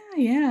 yeah,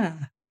 yeah.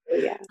 So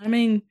yeah. I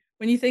mean,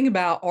 when you think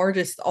about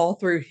artists all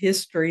through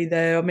history,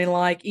 though, I mean,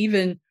 like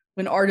even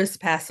when artists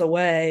pass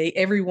away,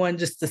 everyone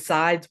just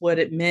decides what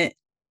it meant,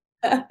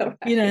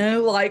 Right.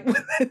 like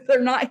they're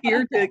not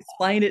here to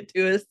explain it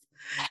to us.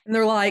 And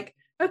they're like,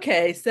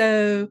 okay,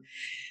 so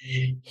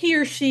he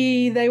or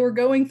she, they were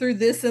going through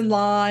this in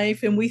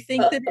life, and we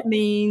think that it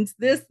means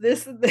this,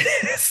 this, and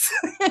this.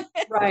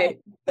 Right.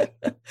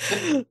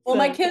 Well,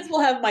 my So, kids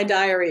will have my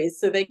diaries,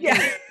 so they yeah.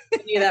 can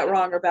any of that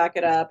wrong or back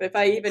it up. If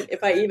I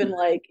even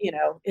like,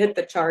 hit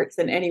the charts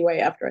in any way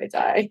after I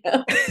die.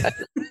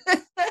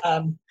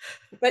 um,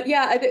 but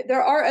yeah,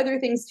 there are other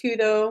things too,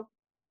 though.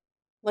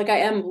 Like I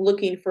am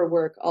looking for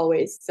work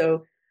always.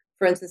 So,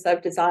 for instance,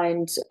 I've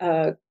designed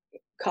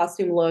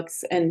costume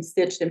looks and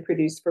stitched and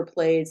produced for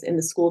plays in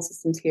the school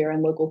systems here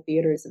and local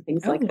theaters and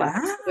things Oh, like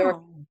that. So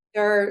wow.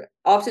 there are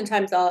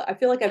oftentimes I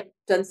feel like I've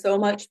done so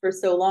much for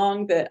so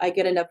long that I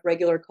get enough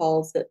regular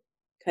calls that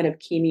kind of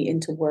key me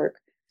into work.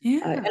 And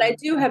Yeah. I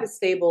do have a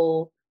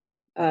stable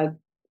uh,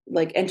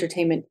 like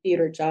entertainment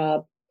theater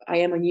job. I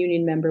am a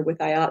union member with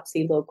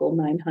IOTC Local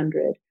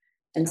 900.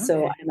 And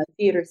so Okay. I'm a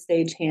theater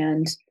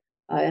stagehand,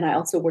 and I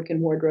also work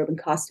in wardrobe and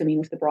costuming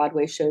with the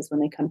Broadway shows when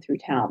they come through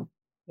town.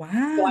 So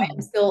I am Wow.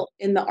 still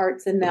in the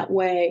arts in that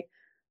way,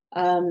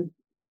 um,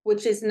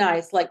 which is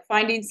nice. Like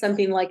finding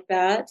something like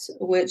that,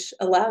 which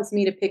allows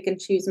me to pick and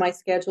choose my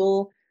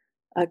schedule,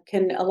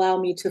 can allow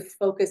me to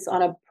focus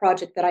on a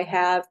project that I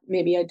have.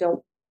 Maybe I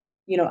don't,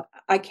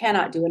 I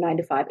cannot do a 9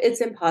 to 5.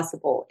 It's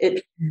impossible.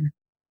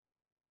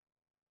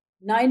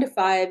 9 to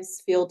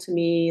 5s feel to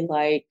me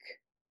like,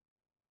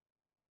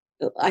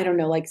 I don't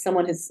know, like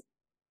someone has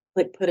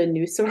like put a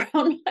noose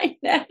around my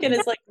neck and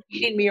is like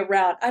leading me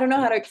around. I don't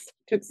know how to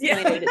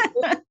explain Yeah.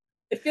 it.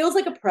 It feels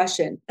like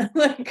oppression.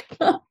 Like,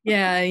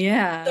 Yeah,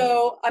 yeah.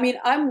 so, I mean,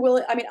 I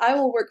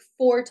will work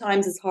 4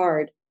 times as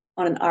hard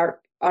on an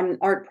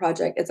art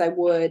project as I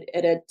would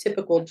at a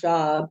typical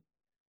job,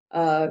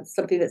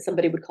 something that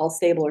somebody would call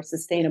stable or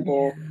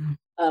sustainable.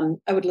 Yeah.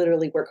 I would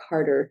literally work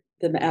harder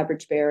than the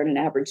average bear in an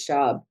average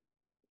job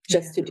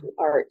just to Yeah. do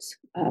art.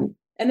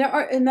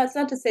 And that's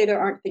not to say there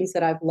aren't things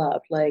that I've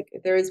loved. Like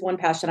there is one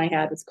passion I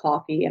had was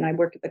coffee, and I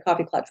worked at the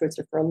coffee clutch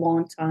roaster for a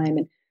long time,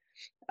 and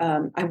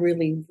I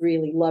really,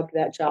 really loved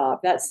that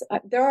job.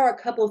 There are a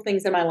couple of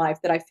things in my life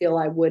that I feel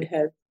I would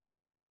have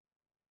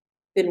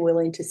been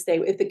willing to stay.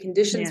 If the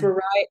conditions Yeah. were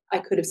right, I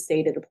could have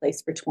stayed at a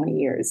place for 20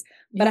 years.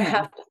 But I Yeah.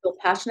 have to feel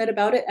passionate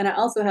about it. And I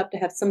also have to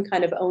have some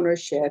kind of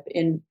ownership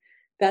in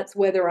that's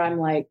whether I'm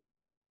like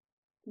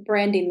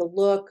branding the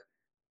look,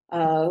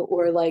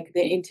 or like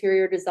the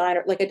interior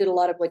designer. Like I did a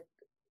lot of like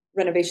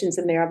renovations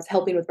in there. I was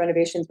helping with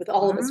renovations with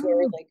all of us where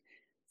Wow. like,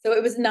 so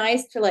it was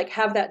nice to like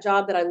have that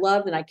job that I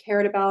loved and I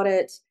cared about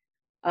it.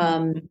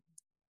 Um, Mhm.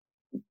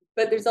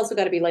 but there's also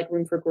got to be like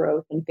room for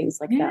growth and things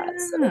like that.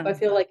 So if Yeah. I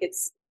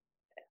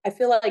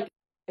feel like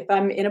if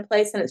I'm in a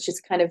place and it's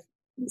just kind of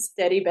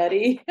steady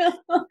Betty, I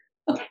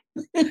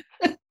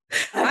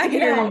have I to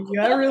get hear out.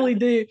 you. I really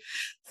do.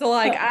 So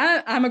like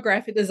I'm a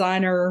graphic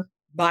designer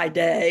by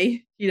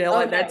day, Oh,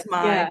 like that's nice.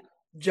 my Yeah.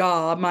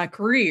 job, my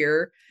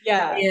career.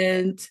 Yeah.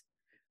 And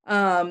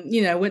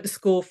went to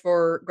school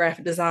for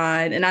graphic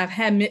design and I've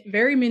had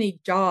very many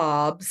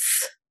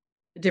jobs,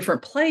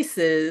 different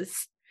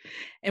places.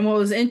 And what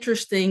was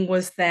interesting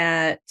was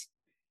that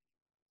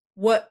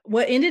what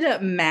ended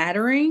up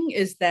mattering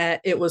is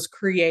that it was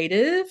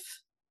creative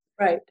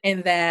Right.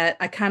 and that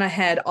I kind of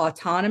had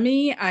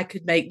autonomy. I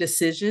could make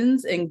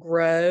decisions and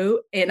grow,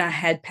 and I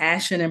had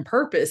passion and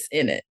purpose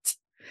in it.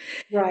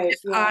 Right. If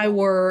Yeah. I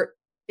were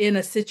in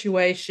a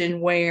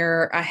situation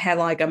where I had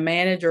like a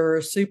manager or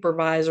a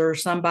supervisor or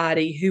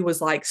somebody who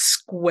was like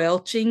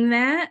squelching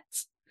that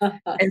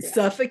and Yeah.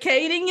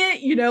 suffocating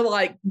it,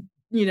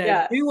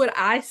 Yeah. do what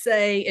I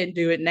say and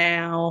do it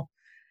now,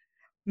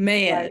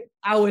 man, Right.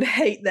 I would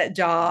hate that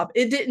job.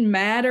 It didn't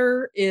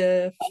matter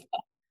if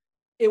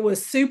it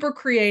was super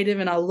creative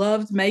and I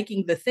loved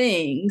making the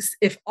things.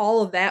 If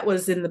all of that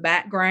was in the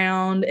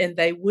background and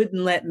they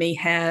wouldn't let me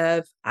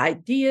have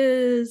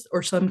ideas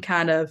or some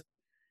kind of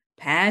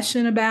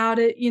passion about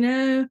it,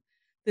 then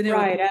it would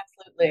Right. be,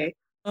 Absolutely.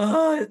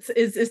 oh,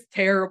 it's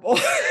terrible.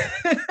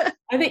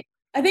 I think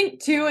I think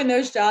too in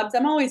those jobs,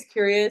 I'm always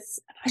curious.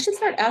 I should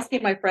start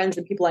asking my friends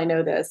and people I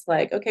know this,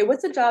 like, okay,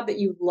 what's a job that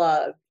you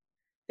love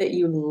that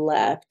you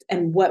left,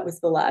 and what was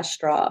the last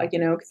straw?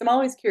 Because I'm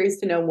always curious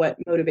to know what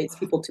motivates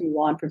people to move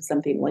on from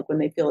something, like when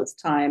they feel it's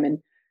time.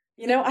 And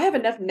I have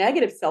enough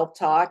negative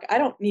self-talk. I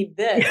don't need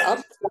this. Yeah. I'll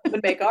just go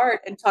and make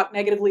art and talk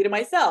negatively to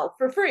myself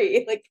for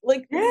free.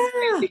 Like this is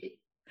Yeah. crazy.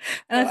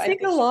 And I So I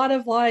think a think, lot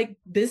of like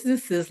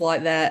businesses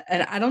like that,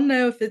 and I don't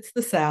know if it's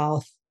the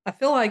South. I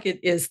feel like it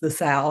is the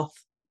South,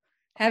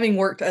 having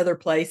worked other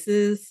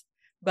places.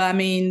 But I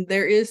mean,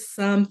 there is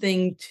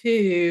something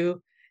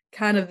to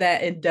kind of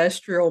that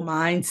industrial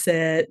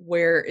mindset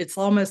where it's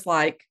almost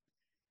like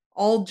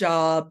all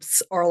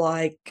jobs are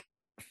like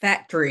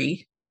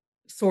factory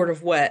sort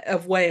of way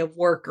of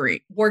working.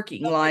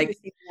 oh, Like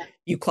interesting. Yeah.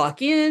 you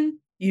clock in,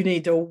 you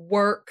need to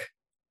work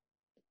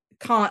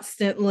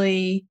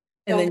constantly,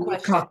 and Don't then you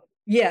question. clock.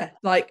 Yeah,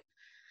 like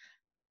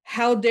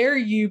how dare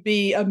you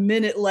be a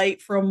minute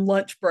late from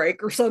lunch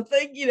break or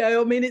something?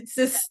 I mean, it's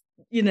just,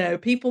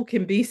 people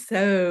can be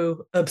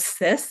so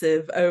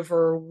obsessive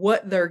over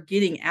what they're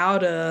getting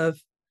out of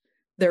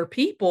their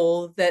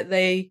people that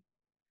they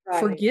Right.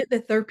 forget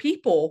that they're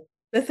people,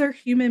 that they're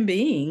human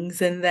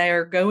beings and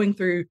they're going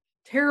through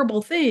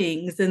terrible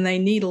things and they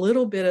need a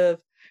little bit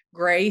of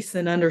grace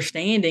and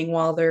understanding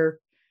while they're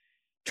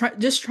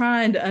just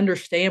trying to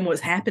understand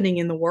what's happening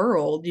in the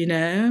world.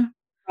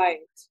 Right.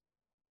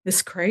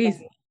 It's Yeah.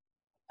 crazy.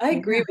 I Yeah.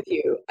 agree with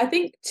you. I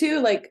think too,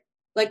 like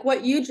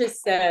what you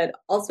just said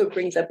also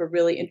brings up a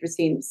really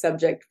interesting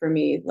subject for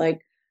me.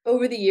 Like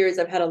over the years,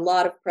 I've had a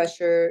lot of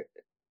pressure.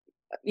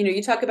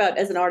 You talk about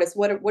as an artist,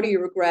 what are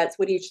your regrets?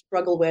 What do you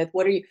struggle with?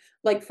 What are you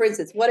like, for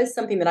instance, what is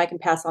something that I can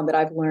pass on that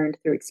I've learned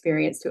through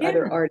experience to Yeah.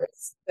 other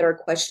artists that are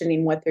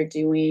questioning what they're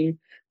doing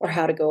or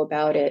how to go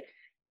about it?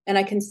 And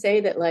I can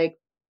say that like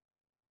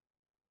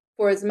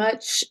for as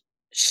much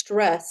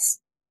stress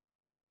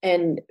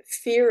and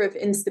fear of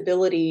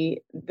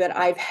instability that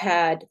I've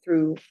had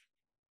through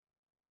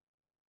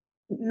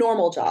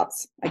normal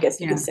jobs, I guess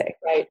you could Yeah. say,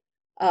 right?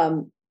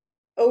 Um,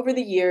 Over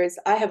the years,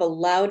 I have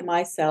allowed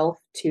myself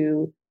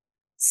to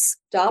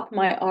stop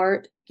my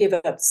art, give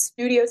up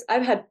studios.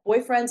 I've had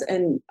boyfriends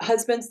and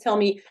husbands tell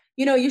me,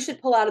 you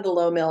should pull out of the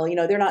low mill.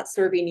 They're not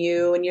serving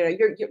you. And, you're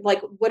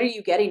like, what are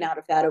you getting out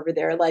of that over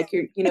there? Like,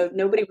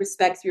 nobody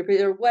respects you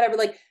or whatever.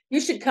 Like, you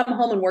should come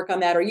home and work on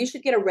that, or you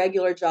should get a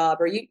regular job,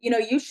 or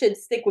you should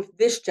stick with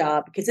this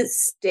job because it's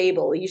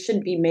stable. You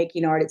shouldn't be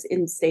making art. It's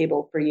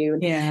unstable for you.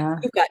 And Yeah.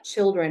 you've got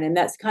children, and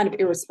that's kind of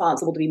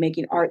irresponsible to be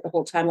making art the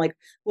whole time. Like,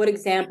 what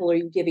example are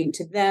you giving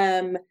to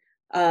them?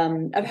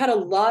 I've had a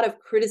lot of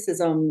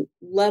criticism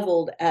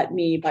leveled at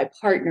me by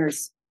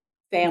partners,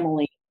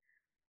 family,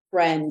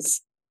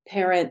 friends,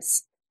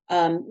 parents.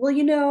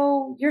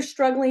 Well, you're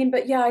struggling,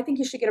 but yeah, I think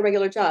you should get a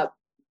regular job.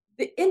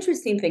 The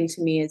interesting thing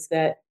to me is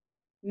that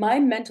my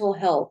mental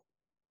health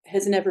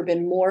has never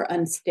been more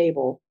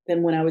unstable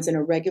than when I was in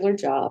a regular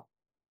job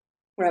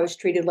where I was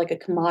treated like a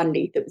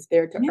commodity that was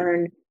there to Yeah.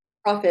 earn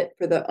profit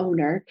for the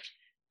owner.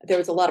 There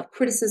was a lot of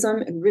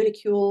criticism and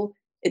ridicule.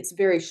 It's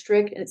very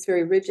strict and it's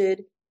very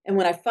rigid. And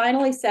when I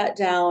finally sat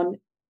down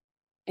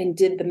and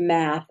did the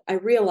math, I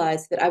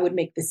realized that I would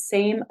make the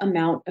same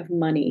amount of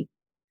money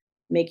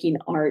making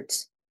art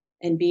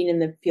and being in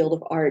the field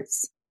of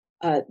arts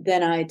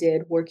than I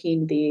did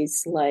working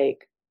these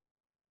like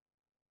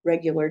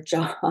regular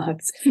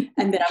jobs.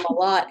 And then I'm a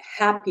lot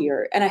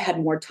happier and I had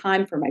more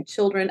time for my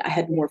children. I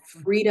had more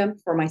freedom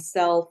for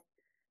myself.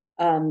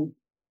 Um,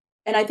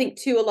 and I think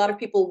too, a lot of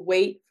people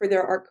wait for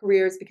their art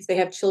careers because they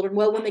have children.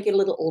 Well, when they get a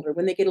little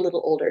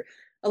older,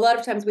 a lot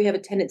of times we have a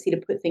tendency to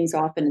put things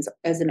off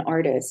as an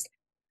artist.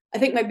 I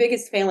think my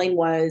biggest failing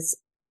was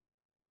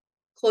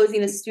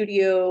closing a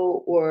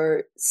studio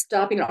or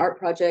stopping an art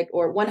project,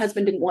 or one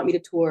husband didn't want me to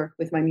tour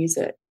with my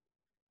music.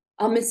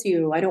 I'll miss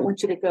you. I don't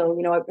want you to go.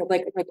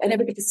 Like I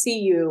never get to see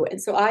you.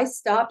 And so I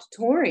stopped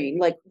touring.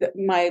 Like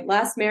my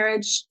last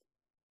marriage,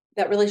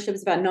 that relationship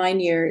was about 9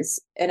 years.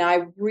 And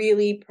I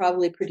really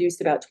probably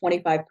produced about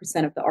 25%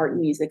 of the art and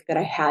music that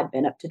I had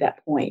been up to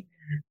that point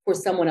for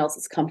someone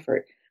else's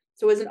comfort.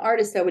 So as an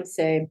artist, I would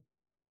say,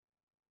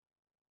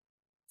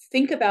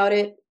 think about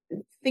it.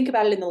 Think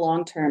about it in the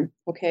long term.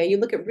 Okay. You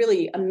look at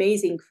really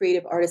amazing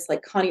creative artists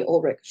like Connie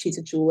Ulrich. She's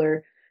a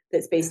jeweler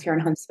that's based here in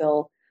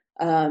Huntsville,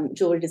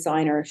 jewelry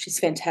designer. She's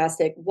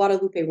fantastic.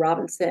 Guadalupe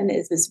Robinson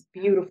is this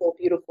beautiful,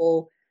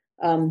 beautiful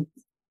um,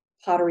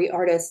 pottery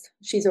artist.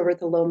 She's over at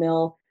the Low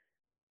Mill.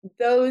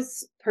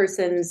 Those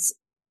persons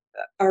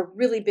are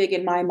really big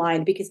in my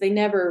mind because they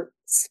never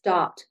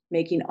stopped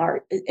making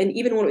art. And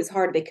even when it was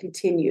hard, they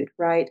continued,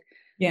 right?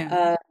 Yeah.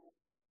 Uh,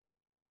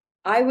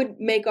 I would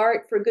make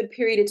art for a good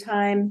period of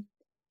time,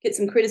 get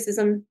some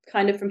criticism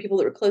kind of from people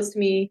that were close to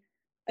me.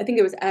 I think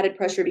there was added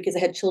pressure because I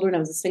had children. I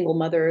was a single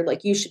mother,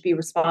 like, you should be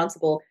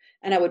responsible.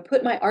 And I would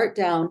put my art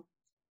down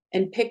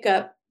and pick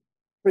up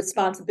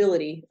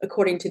responsibility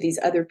according to these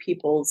other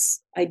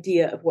people's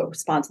idea of what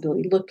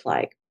responsibility looked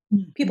like.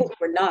 People Mhm.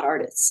 who were not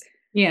artists.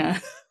 Yeah.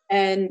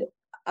 And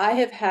I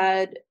have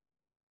had,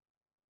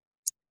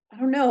 I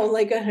don't know,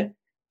 like a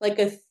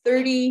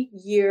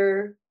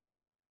 30-year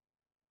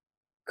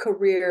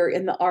career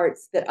in the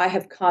arts that I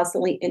have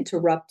constantly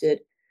interrupted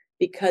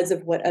because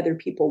of what other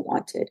people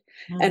wanted.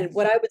 And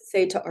what Mhm. I would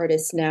say to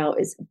artists now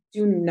is,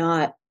 do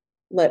not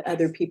let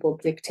other people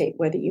dictate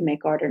whether you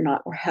make art or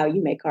not, or how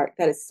you make art.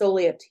 That is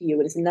solely up to you.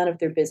 It is none of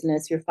their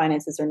business. Your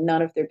finances are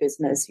none of their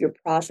business. Your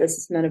process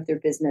is none of their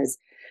business.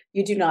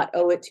 You do not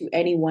owe it to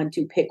anyone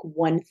to pick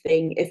one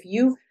thing. If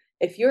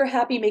you're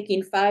happy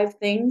making five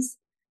things,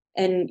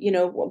 and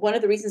one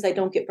of the reasons I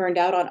don't get burned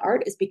out on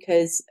art is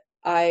because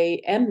I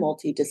am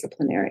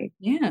multidisciplinary.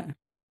 Yeah.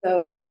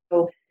 So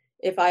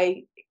if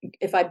I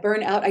if I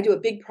burn out, I do a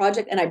big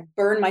project and I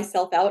burn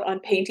myself out on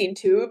painting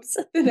tubes.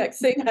 The next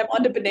thing I'm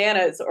onto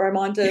bananas, or I'm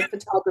onto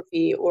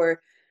photography,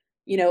 or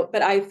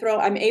but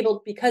I'm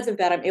able, because of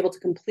that, I'm able to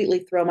completely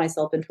throw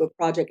myself into a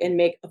project and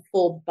make a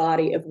full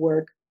body of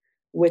work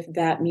with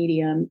that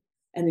medium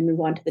and then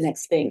move on to the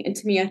next thing. And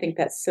to me, I think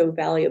that's so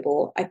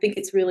valuable. I think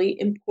it's really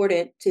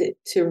important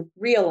to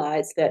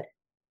realize that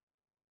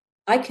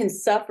I can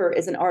suffer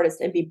as an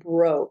artist and be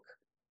broke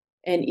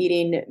and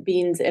eating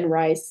beans and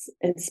rice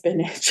and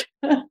spinach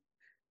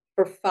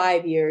for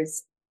 5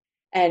 years.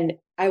 And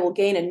I will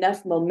gain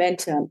enough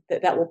momentum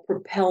that will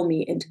propel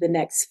me into the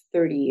next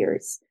 30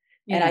 years.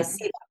 And I Yeah.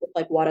 see that with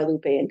like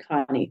Guadalupe and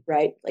Connie,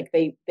 right? Like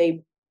they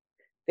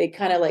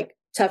kind of like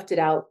toughed it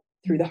out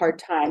through the hard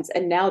times.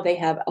 And now they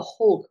have a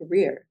whole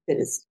career that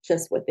is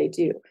just what they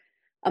do.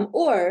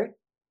 Or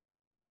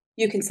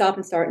you can stop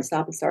and start and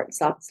stop and start and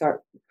stop and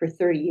start for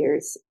 30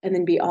 years and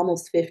then be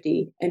almost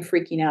 50 and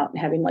freaking out and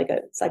having like a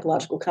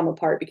psychological come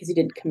apart because you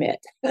didn't commit.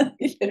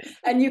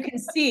 And you can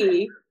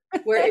see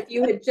where if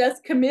you had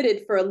just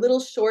committed for a little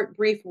short,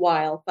 brief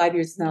while, 5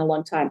 years is not a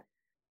long time,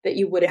 that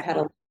you would have had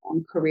Yeah. a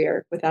long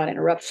career without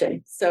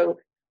interruption. So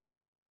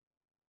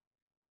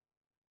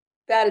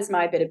that is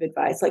my bit of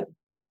advice. Like,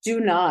 do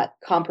not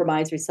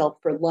compromise yourself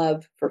for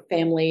love, for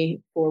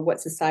family, for what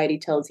society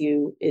tells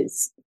you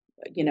is,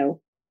 you know,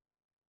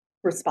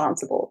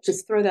 responsible.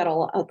 Just throw that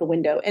all out the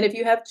window. And if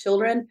you have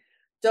children,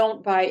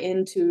 don't buy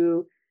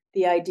into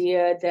the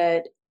idea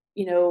that,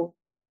 you know,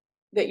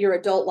 that your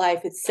adult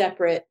life is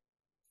separate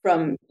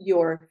from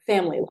your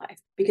family life,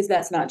 because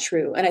that's not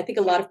true. And I think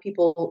a lot of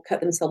people cut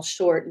themselves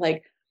short,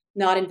 like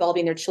not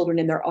involving their children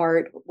in their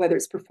art, whether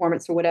it's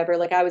performance or whatever.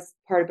 Like I was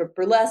part of a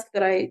burlesque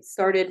that I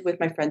started with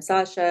my friend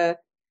Sasha,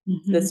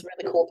 Mhm. this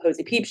really cool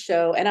Posy Peep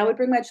show. And I would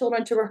bring my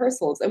children to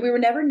rehearsals, and we were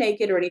never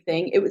naked or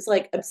anything. It was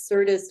like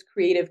absurdist,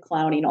 creative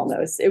clowning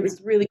almost. It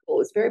was really cool. It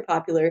was very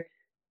popular.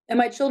 And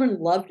my children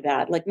loved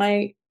that. Like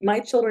my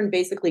children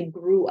basically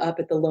grew up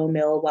at the Low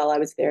Mill while I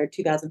was there,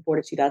 2004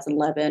 to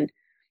 2011.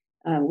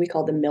 We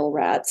called them mill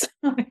rats.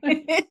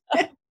 and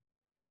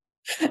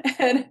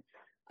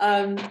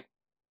um,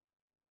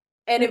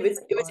 and That's it was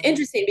funny.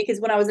 interesting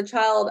because when I was a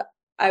child,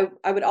 I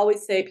would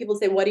always say, people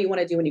say, "What do you want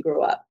to do when you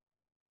grow up?"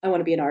 I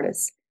want to be an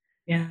artist.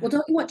 Yeah. Well,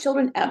 don't you want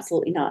children?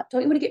 Absolutely not.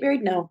 Don't you want to get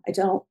married? No, I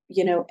don't.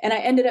 You know, and I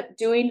ended up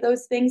doing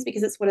those things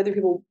because it's what other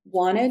people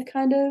wanted,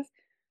 kind of.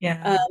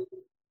 Yeah. Um,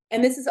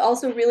 and this is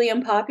also really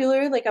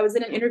unpopular. Like I was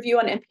in an interview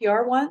on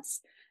NPR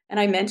once, and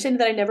I mentioned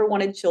that I never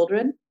wanted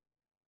children,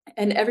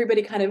 and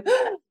everybody kind of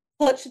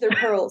clutched their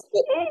pearls.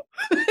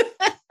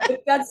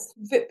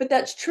 But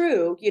that's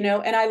true, you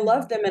know, and I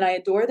love them and I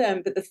adore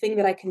them. But the thing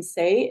that I can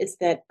say is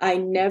that I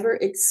never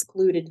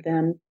excluded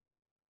them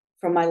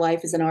from my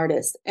life as an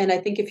artist. And I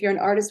think if you're an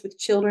artist with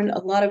children, a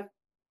lot of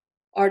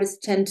artists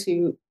tend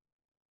to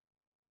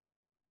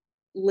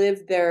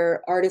live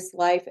their artist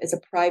life as a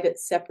private,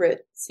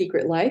 separate,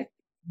 secret life,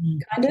 Mhm.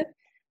 kind of.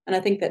 And I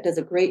think that does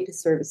a great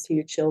disservice to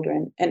your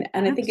children. And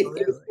I think it was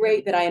Absolutely.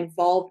 great that I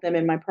involved them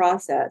in my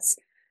process.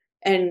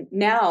 And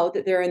now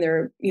that they're in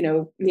their, you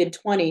know, mid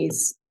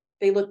 20s,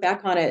 they look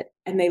back on it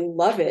and they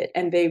love it,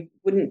 and they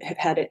wouldn't have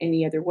had it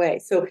any other way.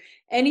 So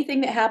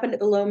anything that happened at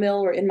the Low Mill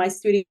or in my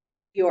studio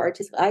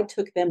artistic, I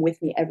took them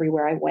with me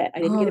everywhere I went. I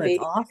didn't Oh, get a that's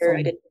babysitter. awesome.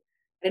 I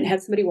didn't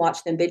have somebody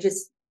watch them.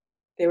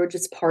 They were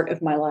just part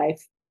of my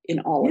life in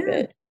all of Yeah.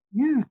 it.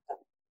 Yeah.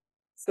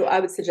 So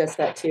I would suggest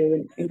that too,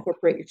 and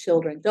incorporate your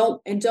children.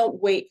 Don't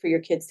wait for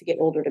your kids to get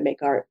older to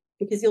make art,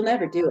 because you'll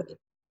never do it.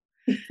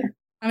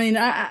 I mean,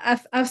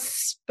 I've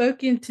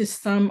spoken to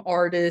some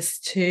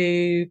artists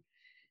who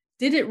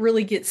didn't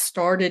really get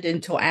started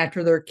until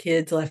after their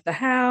kids left the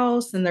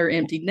house and they're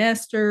empty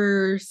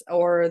nesters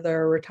or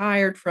they're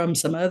retired from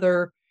some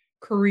other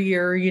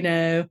career, you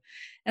know.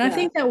 And I Yeah.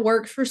 think that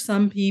works for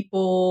some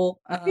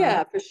people.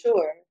 Yeah, for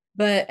sure.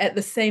 But at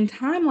the same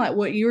time, like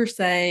what you were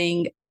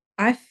saying,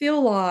 I feel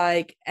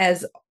like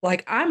as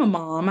like I'm a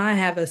mom, I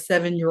have a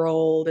 7-year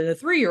old and a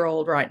 3-year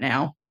old right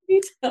now.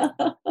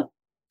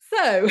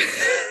 So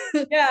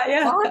Yeah,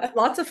 lots yeah.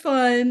 lots of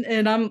fun.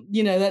 And I'm,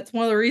 that's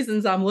one of the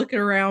reasons I'm looking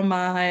around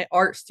my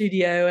art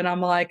studio and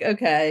I'm like,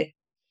 okay,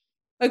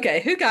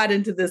 who got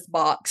into this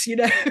box?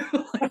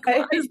 Like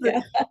Right?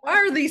 Yeah. why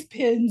are these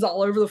pins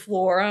all over the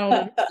floor? I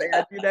don't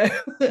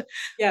understand.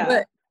 Yeah.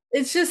 But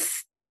it's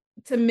just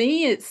to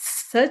me, it's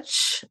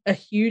such a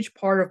huge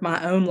part of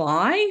my own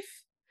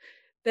life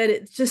that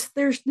it's just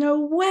there's no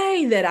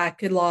way that I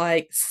could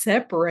like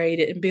separate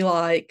it and be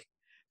like,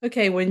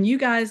 okay, when you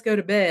guys go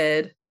to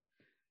bed,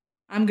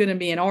 I'm going to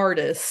be an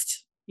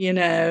artist,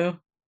 Yeah.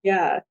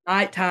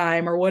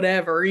 nighttime or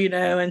whatever,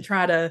 and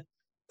try to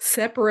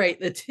separate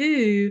the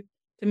two.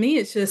 To me,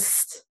 it's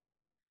just,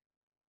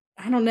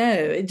 I don't know,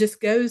 it just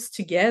goes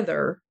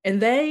together.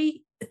 And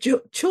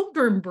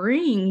children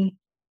bring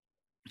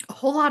a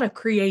whole lot of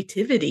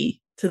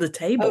creativity to the Oh,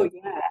 table.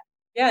 yeah.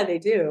 Yeah, they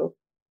do.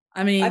 I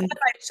I've mean, had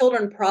my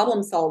children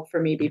problem solve for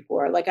me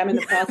before. Like I'm in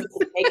the process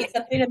of making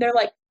something and they're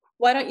like,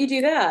 "Why don't you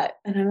do that?"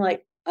 And I'm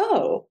like,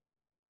 "Oh,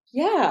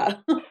 yeah."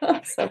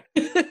 So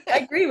I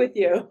agree with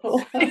you.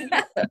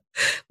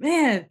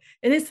 man,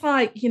 and it's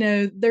like,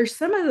 there's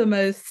some of the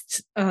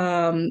most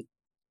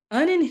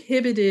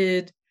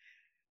uninhibited,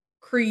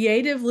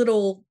 creative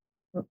little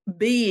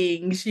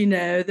beings,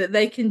 that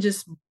they can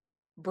just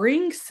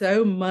bring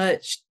so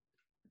much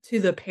to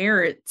the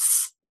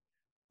parents,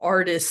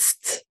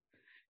 artists,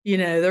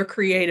 their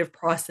creative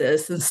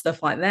process and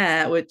stuff like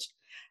that, which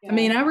I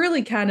mean, Yeah, I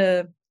really kind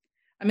of,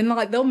 I mean,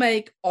 like they'll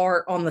make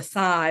art on the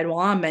side while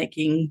I'm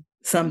making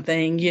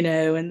something,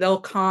 and they'll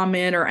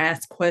comment or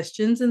ask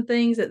questions and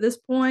things at this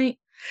point.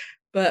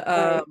 But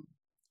right.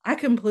 I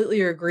completely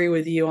agree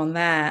with you on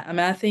that. I mean,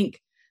 I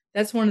think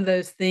that's one of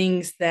those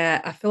things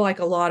that I feel like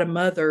a lot of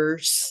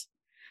mothers,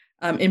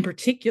 in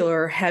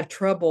particular, have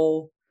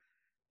trouble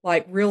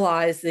like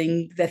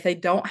realizing that they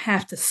don't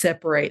have to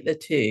separate the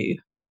two.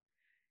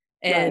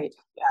 And, Right.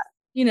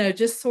 Yeah.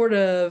 just sort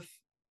of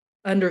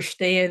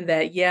understand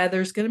that, yeah,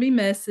 there's going to be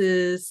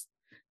messes.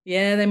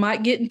 Yeah, they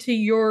might get into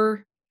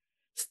your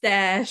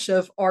stash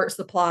of art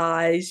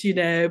supplies,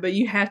 but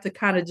you have to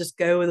kind of just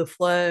go with the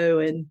flow,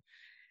 and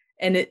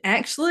it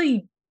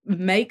actually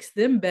makes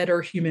them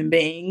better human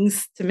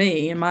beings to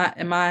me in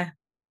my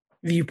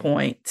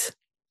viewpoint.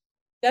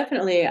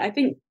 Definitely. I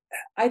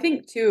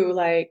think too,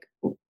 like,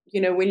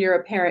 when you're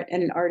a parent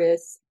and an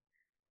artist,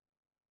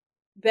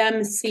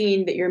 them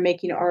seeing that you're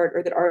making art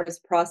or that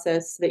artist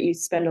process that you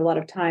spend a lot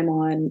of time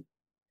on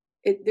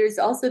there's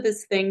also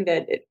this thing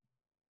that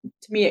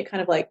to me, it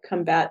kind of like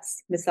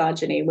combats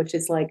misogyny, which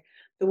is like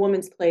the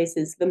woman's place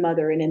is the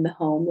mother and in the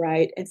home,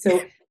 right? And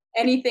so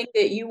anything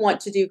that you want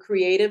to do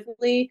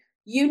creatively,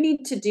 you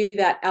need to do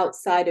that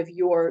outside of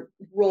your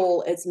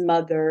role as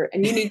mother.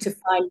 And you need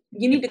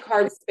to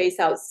carve space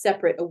out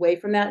separate away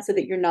from that so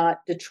that you're not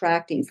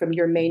detracting from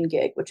your main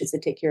gig, which is to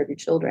take care of your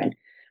children.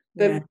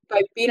 Yeah. But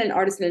by being an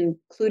artist and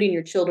including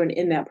your children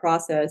in that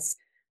process,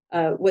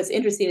 what's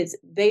interesting is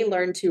they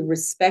learn to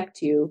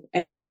respect you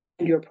and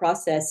your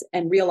process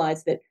and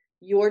realize that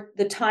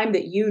the time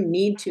that you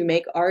need to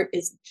make art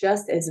is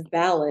just as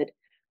valid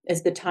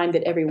as the time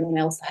that everyone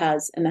else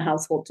has in the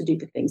household to do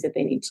the things that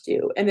they need to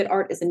do, and that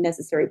art is a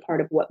necessary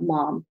part of what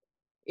mom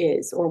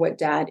is or what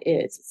dad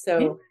is. Yeah.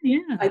 So I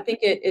Yeah. think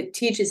it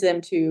teaches them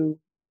to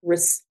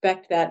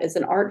respect that as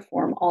an art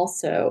form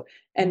also,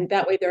 and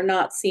that way they're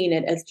not seeing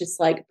it as just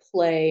like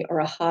play or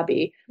a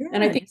hobby.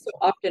 And I Yeah. think so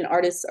often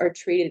artists are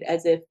treated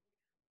as if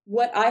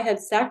what I have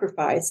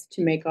sacrificed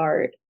to make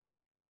art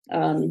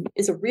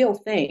is a real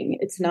thing.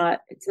 It's not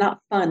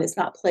fun. It's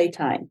not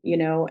playtime, you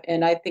know.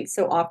 And I think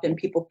so often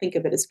people think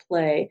of it as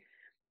play.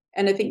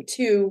 And I think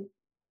too,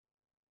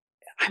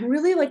 I'm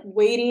really like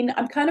waiting.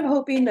 I'm kind of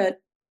hoping that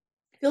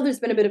I feel there's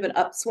been a bit of an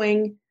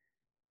upswing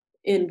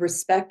in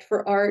respect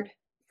for art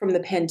from the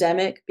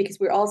pandemic because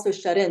we're also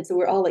shut in. So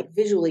we're all like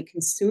visually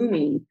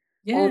consuming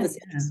all Yeah. this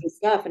interesting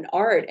stuff and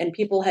art, and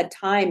people had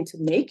time to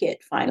make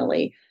it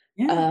finally,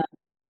 Yeah. uh,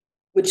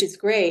 which is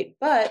great.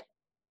 But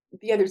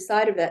the other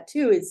side of that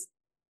too is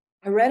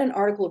I read an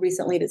article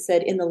recently that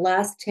said in the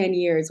last 10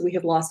 years, we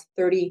have lost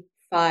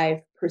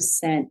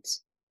 35%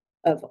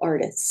 of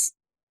artists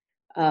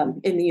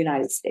in the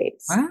United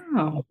States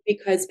Wow.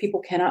 because people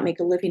cannot make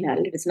a living at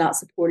it. It is not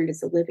supported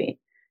as a living.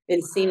 It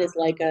is seen as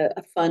like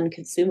a fun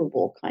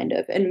consumable kind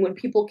of. And when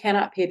people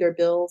cannot pay their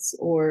bills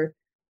or,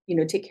 you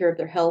know, take care of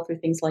their health or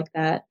things like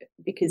that,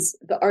 because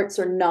the arts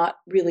are not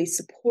really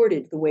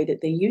supported the way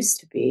that they used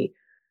to be,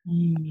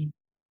 Mm.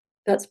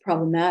 that's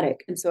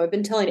problematic. And so I've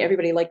been telling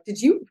everybody, like, do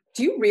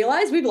you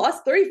realize we've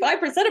lost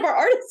 35% of our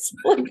artists?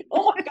 Like,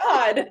 oh my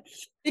God.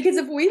 Because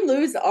if we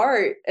lose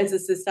art as a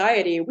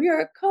society, we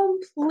are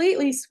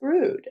completely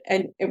screwed.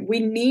 And we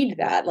need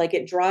that. Like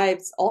it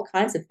drives all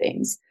kinds of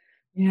things.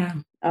 Yeah.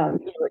 You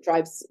know, it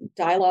drives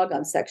dialogue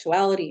on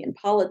sexuality and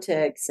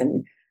politics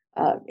and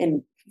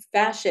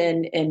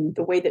fashion and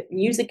the way that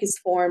music is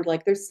formed.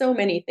 Like there's so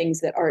many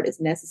things that art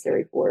is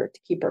necessary for to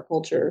keep our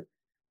culture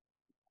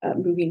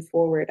moving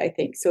forward, I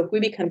think. So if we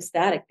become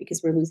static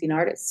because we're losing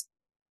artists,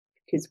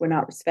 because we're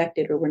not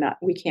respected or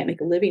we can't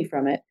make a living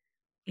from it,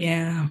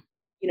 Yeah.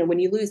 you know, when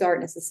you lose art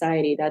in a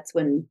society, that's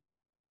when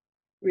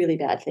really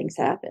bad things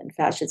happen.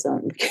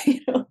 Fascism, you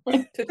know,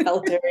 like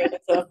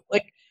totalitarianism,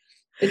 like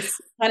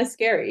it's kind of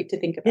scary to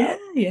think Yeah. about.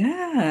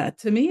 Yeah.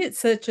 To me, it's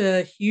such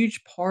a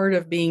huge part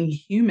of being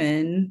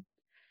human,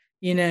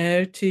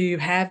 to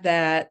have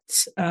that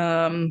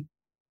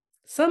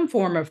some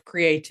form of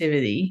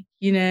creativity,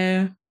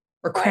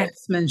 or Right.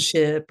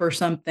 craftsmanship or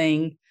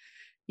something,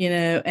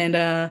 and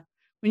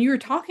when you were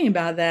talking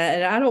about that,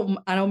 and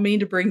I don't mean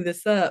to bring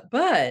this up,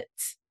 but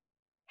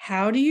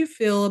how do you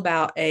feel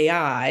about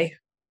AI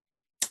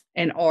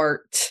and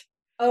art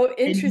Oh, and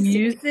interesting.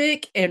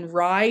 music and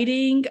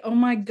writing? Oh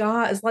my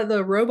god, it's like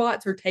the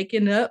robots are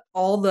taking up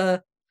all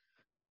the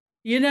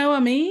I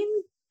mean?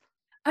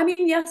 I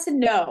mean, yes and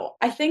no.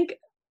 I think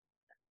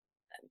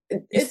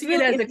You it's see it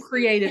really as a interesting.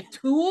 creative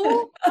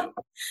tool,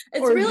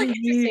 It's or do really you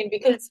interesting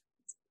because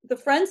the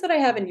friends that I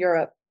have in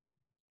Europe,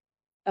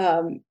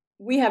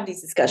 we have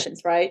these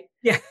discussions, right?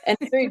 Yeah. And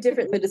it's very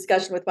different than the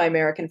discussion with my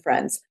American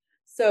friends.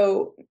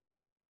 So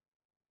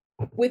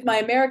with my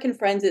American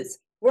friends, it's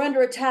we're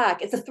under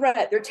attack. It's a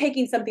threat. They're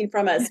taking something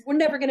from us. We're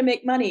never going to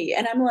make money.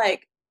 And I'm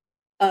like,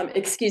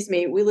 excuse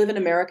me, we live in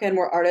America and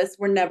we're artists.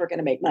 We're never going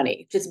to make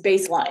money. Just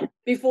baseline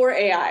before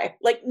AI.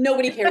 Like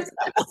nobody cares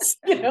about us,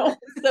 you know?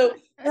 So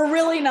we're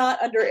really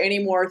not under any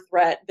more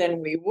threat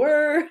than we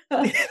were.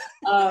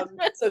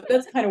 So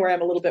that's kind of where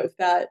I'm a little bit with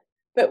that.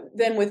 But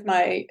then with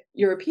my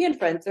European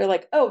friends, they're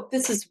like, oh,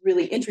 this is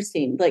really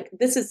interesting. Like,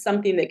 this is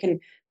something that can,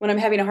 when I'm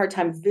having a hard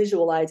time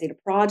visualizing a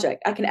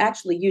project, I can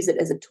actually use it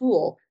as a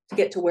tool to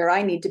get to where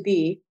I need to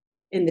be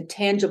in the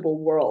tangible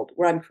world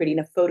where I'm creating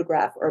a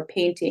photograph or a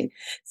painting.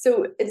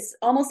 So it's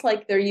almost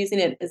like they're using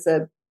it as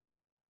to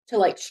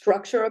like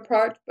structure a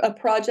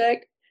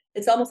project.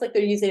 It's almost like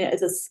they're using it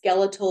as a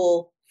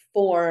skeletal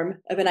form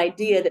of an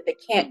idea that they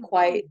can't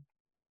quite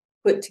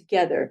put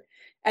together.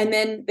 And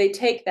then they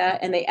take that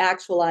and they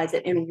actualize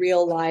it in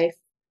real life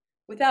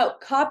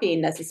without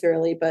copying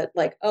necessarily, but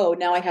like, oh,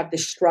 now I have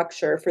this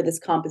structure for this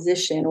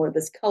composition or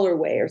this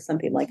colorway or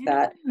something like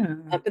that. Yeah.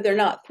 But they're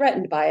not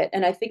threatened by it.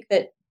 And I think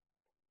that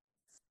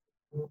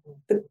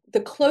the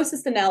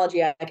closest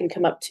analogy I can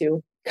come up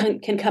to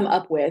can come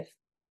up with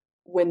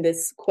when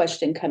this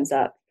question comes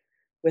up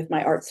with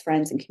my arts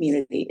friends and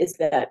community is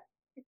that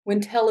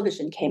when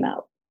television came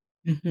out,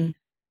 Mhm.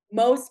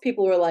 most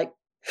people were like,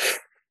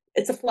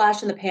 it's a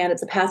flash in the pan.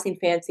 It's a passing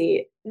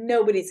fancy.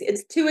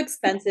 It's too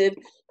expensive.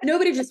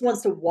 Nobody just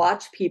wants to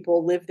watch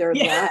people live their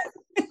Yeah.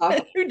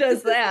 lives. Who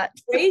does that?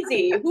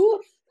 Crazy.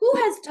 Who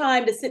has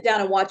time to sit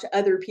down and watch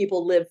other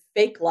people live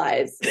fake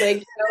lives?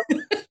 Like,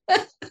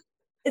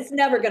 it's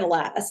never going to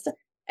last.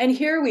 And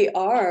here we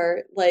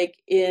are, like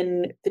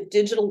in the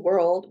digital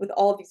world with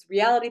all these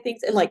reality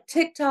things and like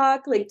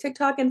TikTok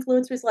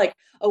influencers, like,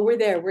 oh, we're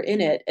there, we're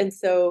in it. And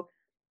so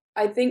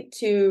I think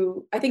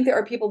there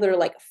are people that are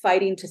like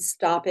fighting to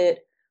stop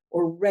it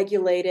or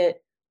regulate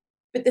it.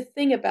 But the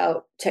thing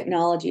about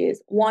technology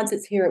is once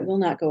it's here, it will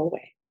not go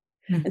away.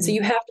 Mm-hmm. And so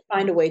you have to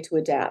find a way to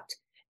adapt.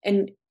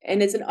 And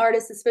as an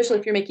artist, especially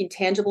if you're making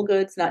tangible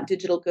goods, not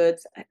digital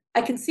goods,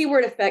 I can see where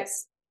it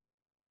affects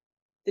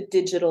the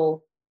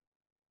digital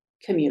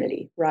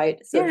community, right?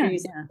 So if you're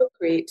using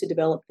Procreate to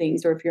develop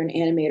things, or if you're an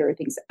animator or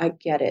things, I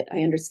get it.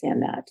 I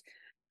understand that.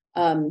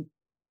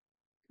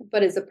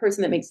 But as a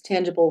person that makes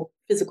tangible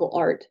physical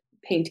art,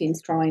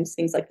 paintings, drawings,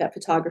 things like that,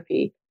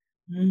 photography,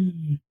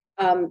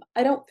 I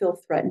don't feel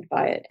threatened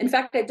by it. In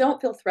fact, I don't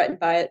feel threatened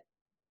by it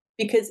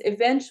because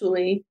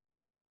eventually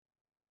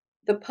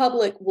the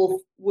public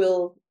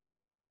will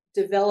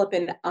develop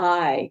an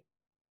eye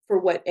for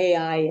what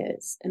AI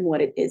is and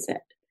what it isn't.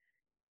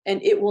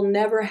 And it will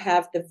never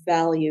have the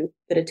value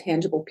that a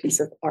tangible piece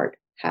of art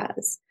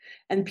has.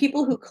 And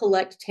people who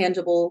collect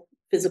tangible,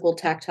 physical,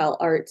 tactile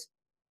art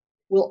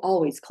will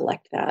always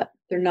collect that.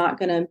 They're not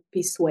going to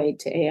be swayed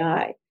to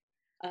AI.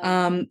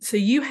 So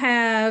you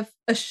have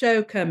a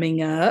show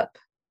coming up,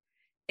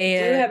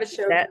 and do have a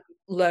show at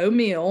Low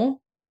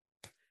Mill.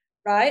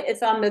 Right.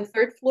 It's on the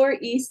 3rd floor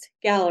East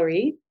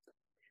Gallery.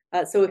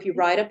 So if you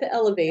ride up the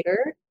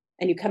elevator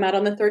and you come out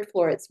on the 3rd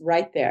floor, it's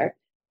right there.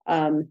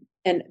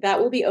 And that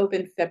will be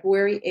open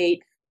February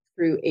 8th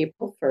through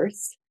April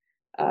 1st.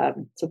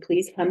 So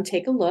please come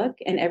take a look,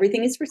 and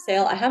everything is for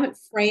sale. I haven't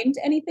framed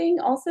anything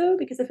also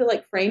because I feel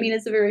like framing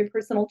is a very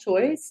personal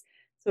choice.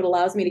 So it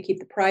allows me to keep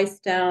the price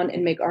down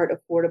and make art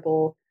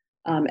affordable.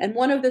 And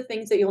one of the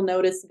things that you'll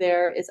notice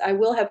there is I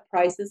will have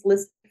prices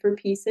listed for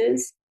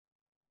pieces,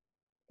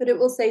 but it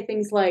will say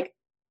things like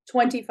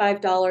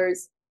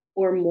 $25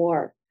 or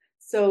more.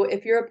 So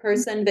if you're a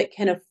person that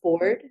can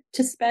afford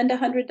to spend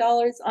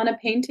 $100 on a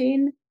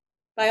painting,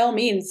 by all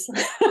means,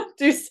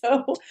 do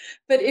so.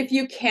 But if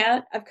you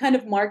can't, I've kind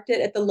of marked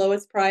it at the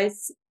lowest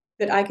price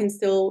that I can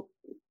still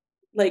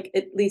like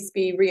at least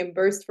be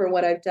reimbursed for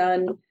what I've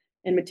done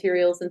and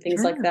materials and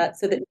things like that,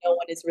 so that no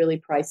one is really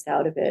priced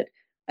out of it.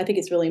 I think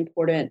it's really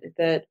important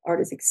that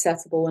art is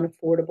accessible and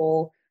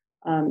affordable,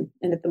 and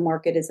that the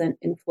market isn't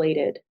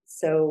inflated.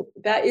 So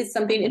that is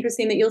something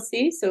interesting that you'll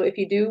see. So if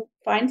you do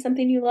find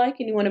something you like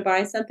and you want to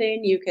buy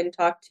something, you can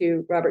talk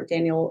to Robert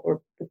Daniel or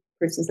the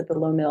persons at the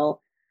Low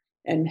Mill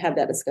and have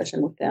that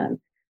discussion with them.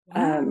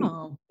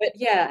 Wow. But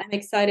yeah, I'm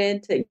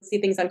excited to see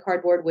things on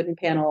cardboard, wooden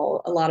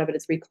panel. A lot of it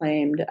is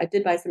reclaimed. I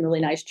did buy some really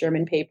nice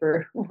German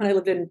paper when I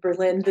lived in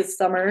Berlin this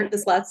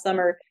last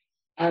summer.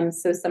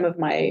 So some of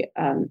my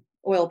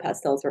oil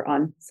pastels are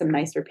on some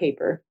nicer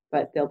paper,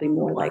 but there'll be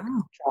more like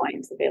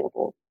drawings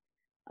available.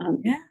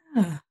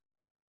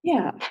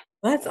 Yeah.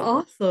 That's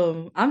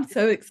awesome. I'm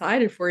so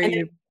excited for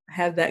you to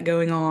have that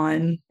going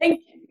on. Thank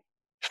you.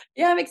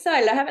 Yeah, I'm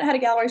excited. I haven't had a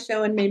gallery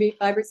show in maybe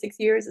 5 or 6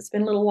 years. It's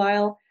been a little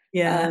while.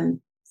 Yeah.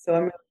 So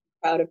I'm really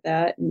proud of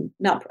that. And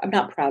I'm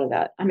not proud of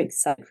that. I'm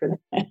excited for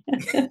that.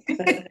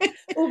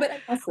 But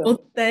awesome.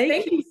 Well,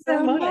 thank you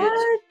so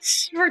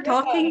much for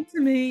talking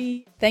to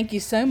me. Thank you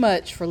so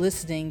much for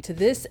listening to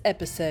this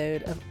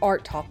episode of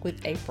Art Talk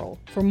with April.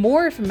 For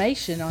more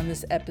information on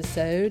this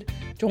episode,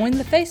 join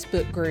the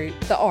Facebook group,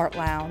 The Art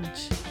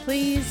Lounge.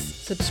 Please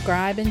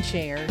subscribe and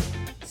share.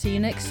 See you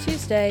next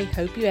Tuesday.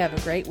 Hope you have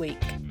a great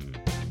week.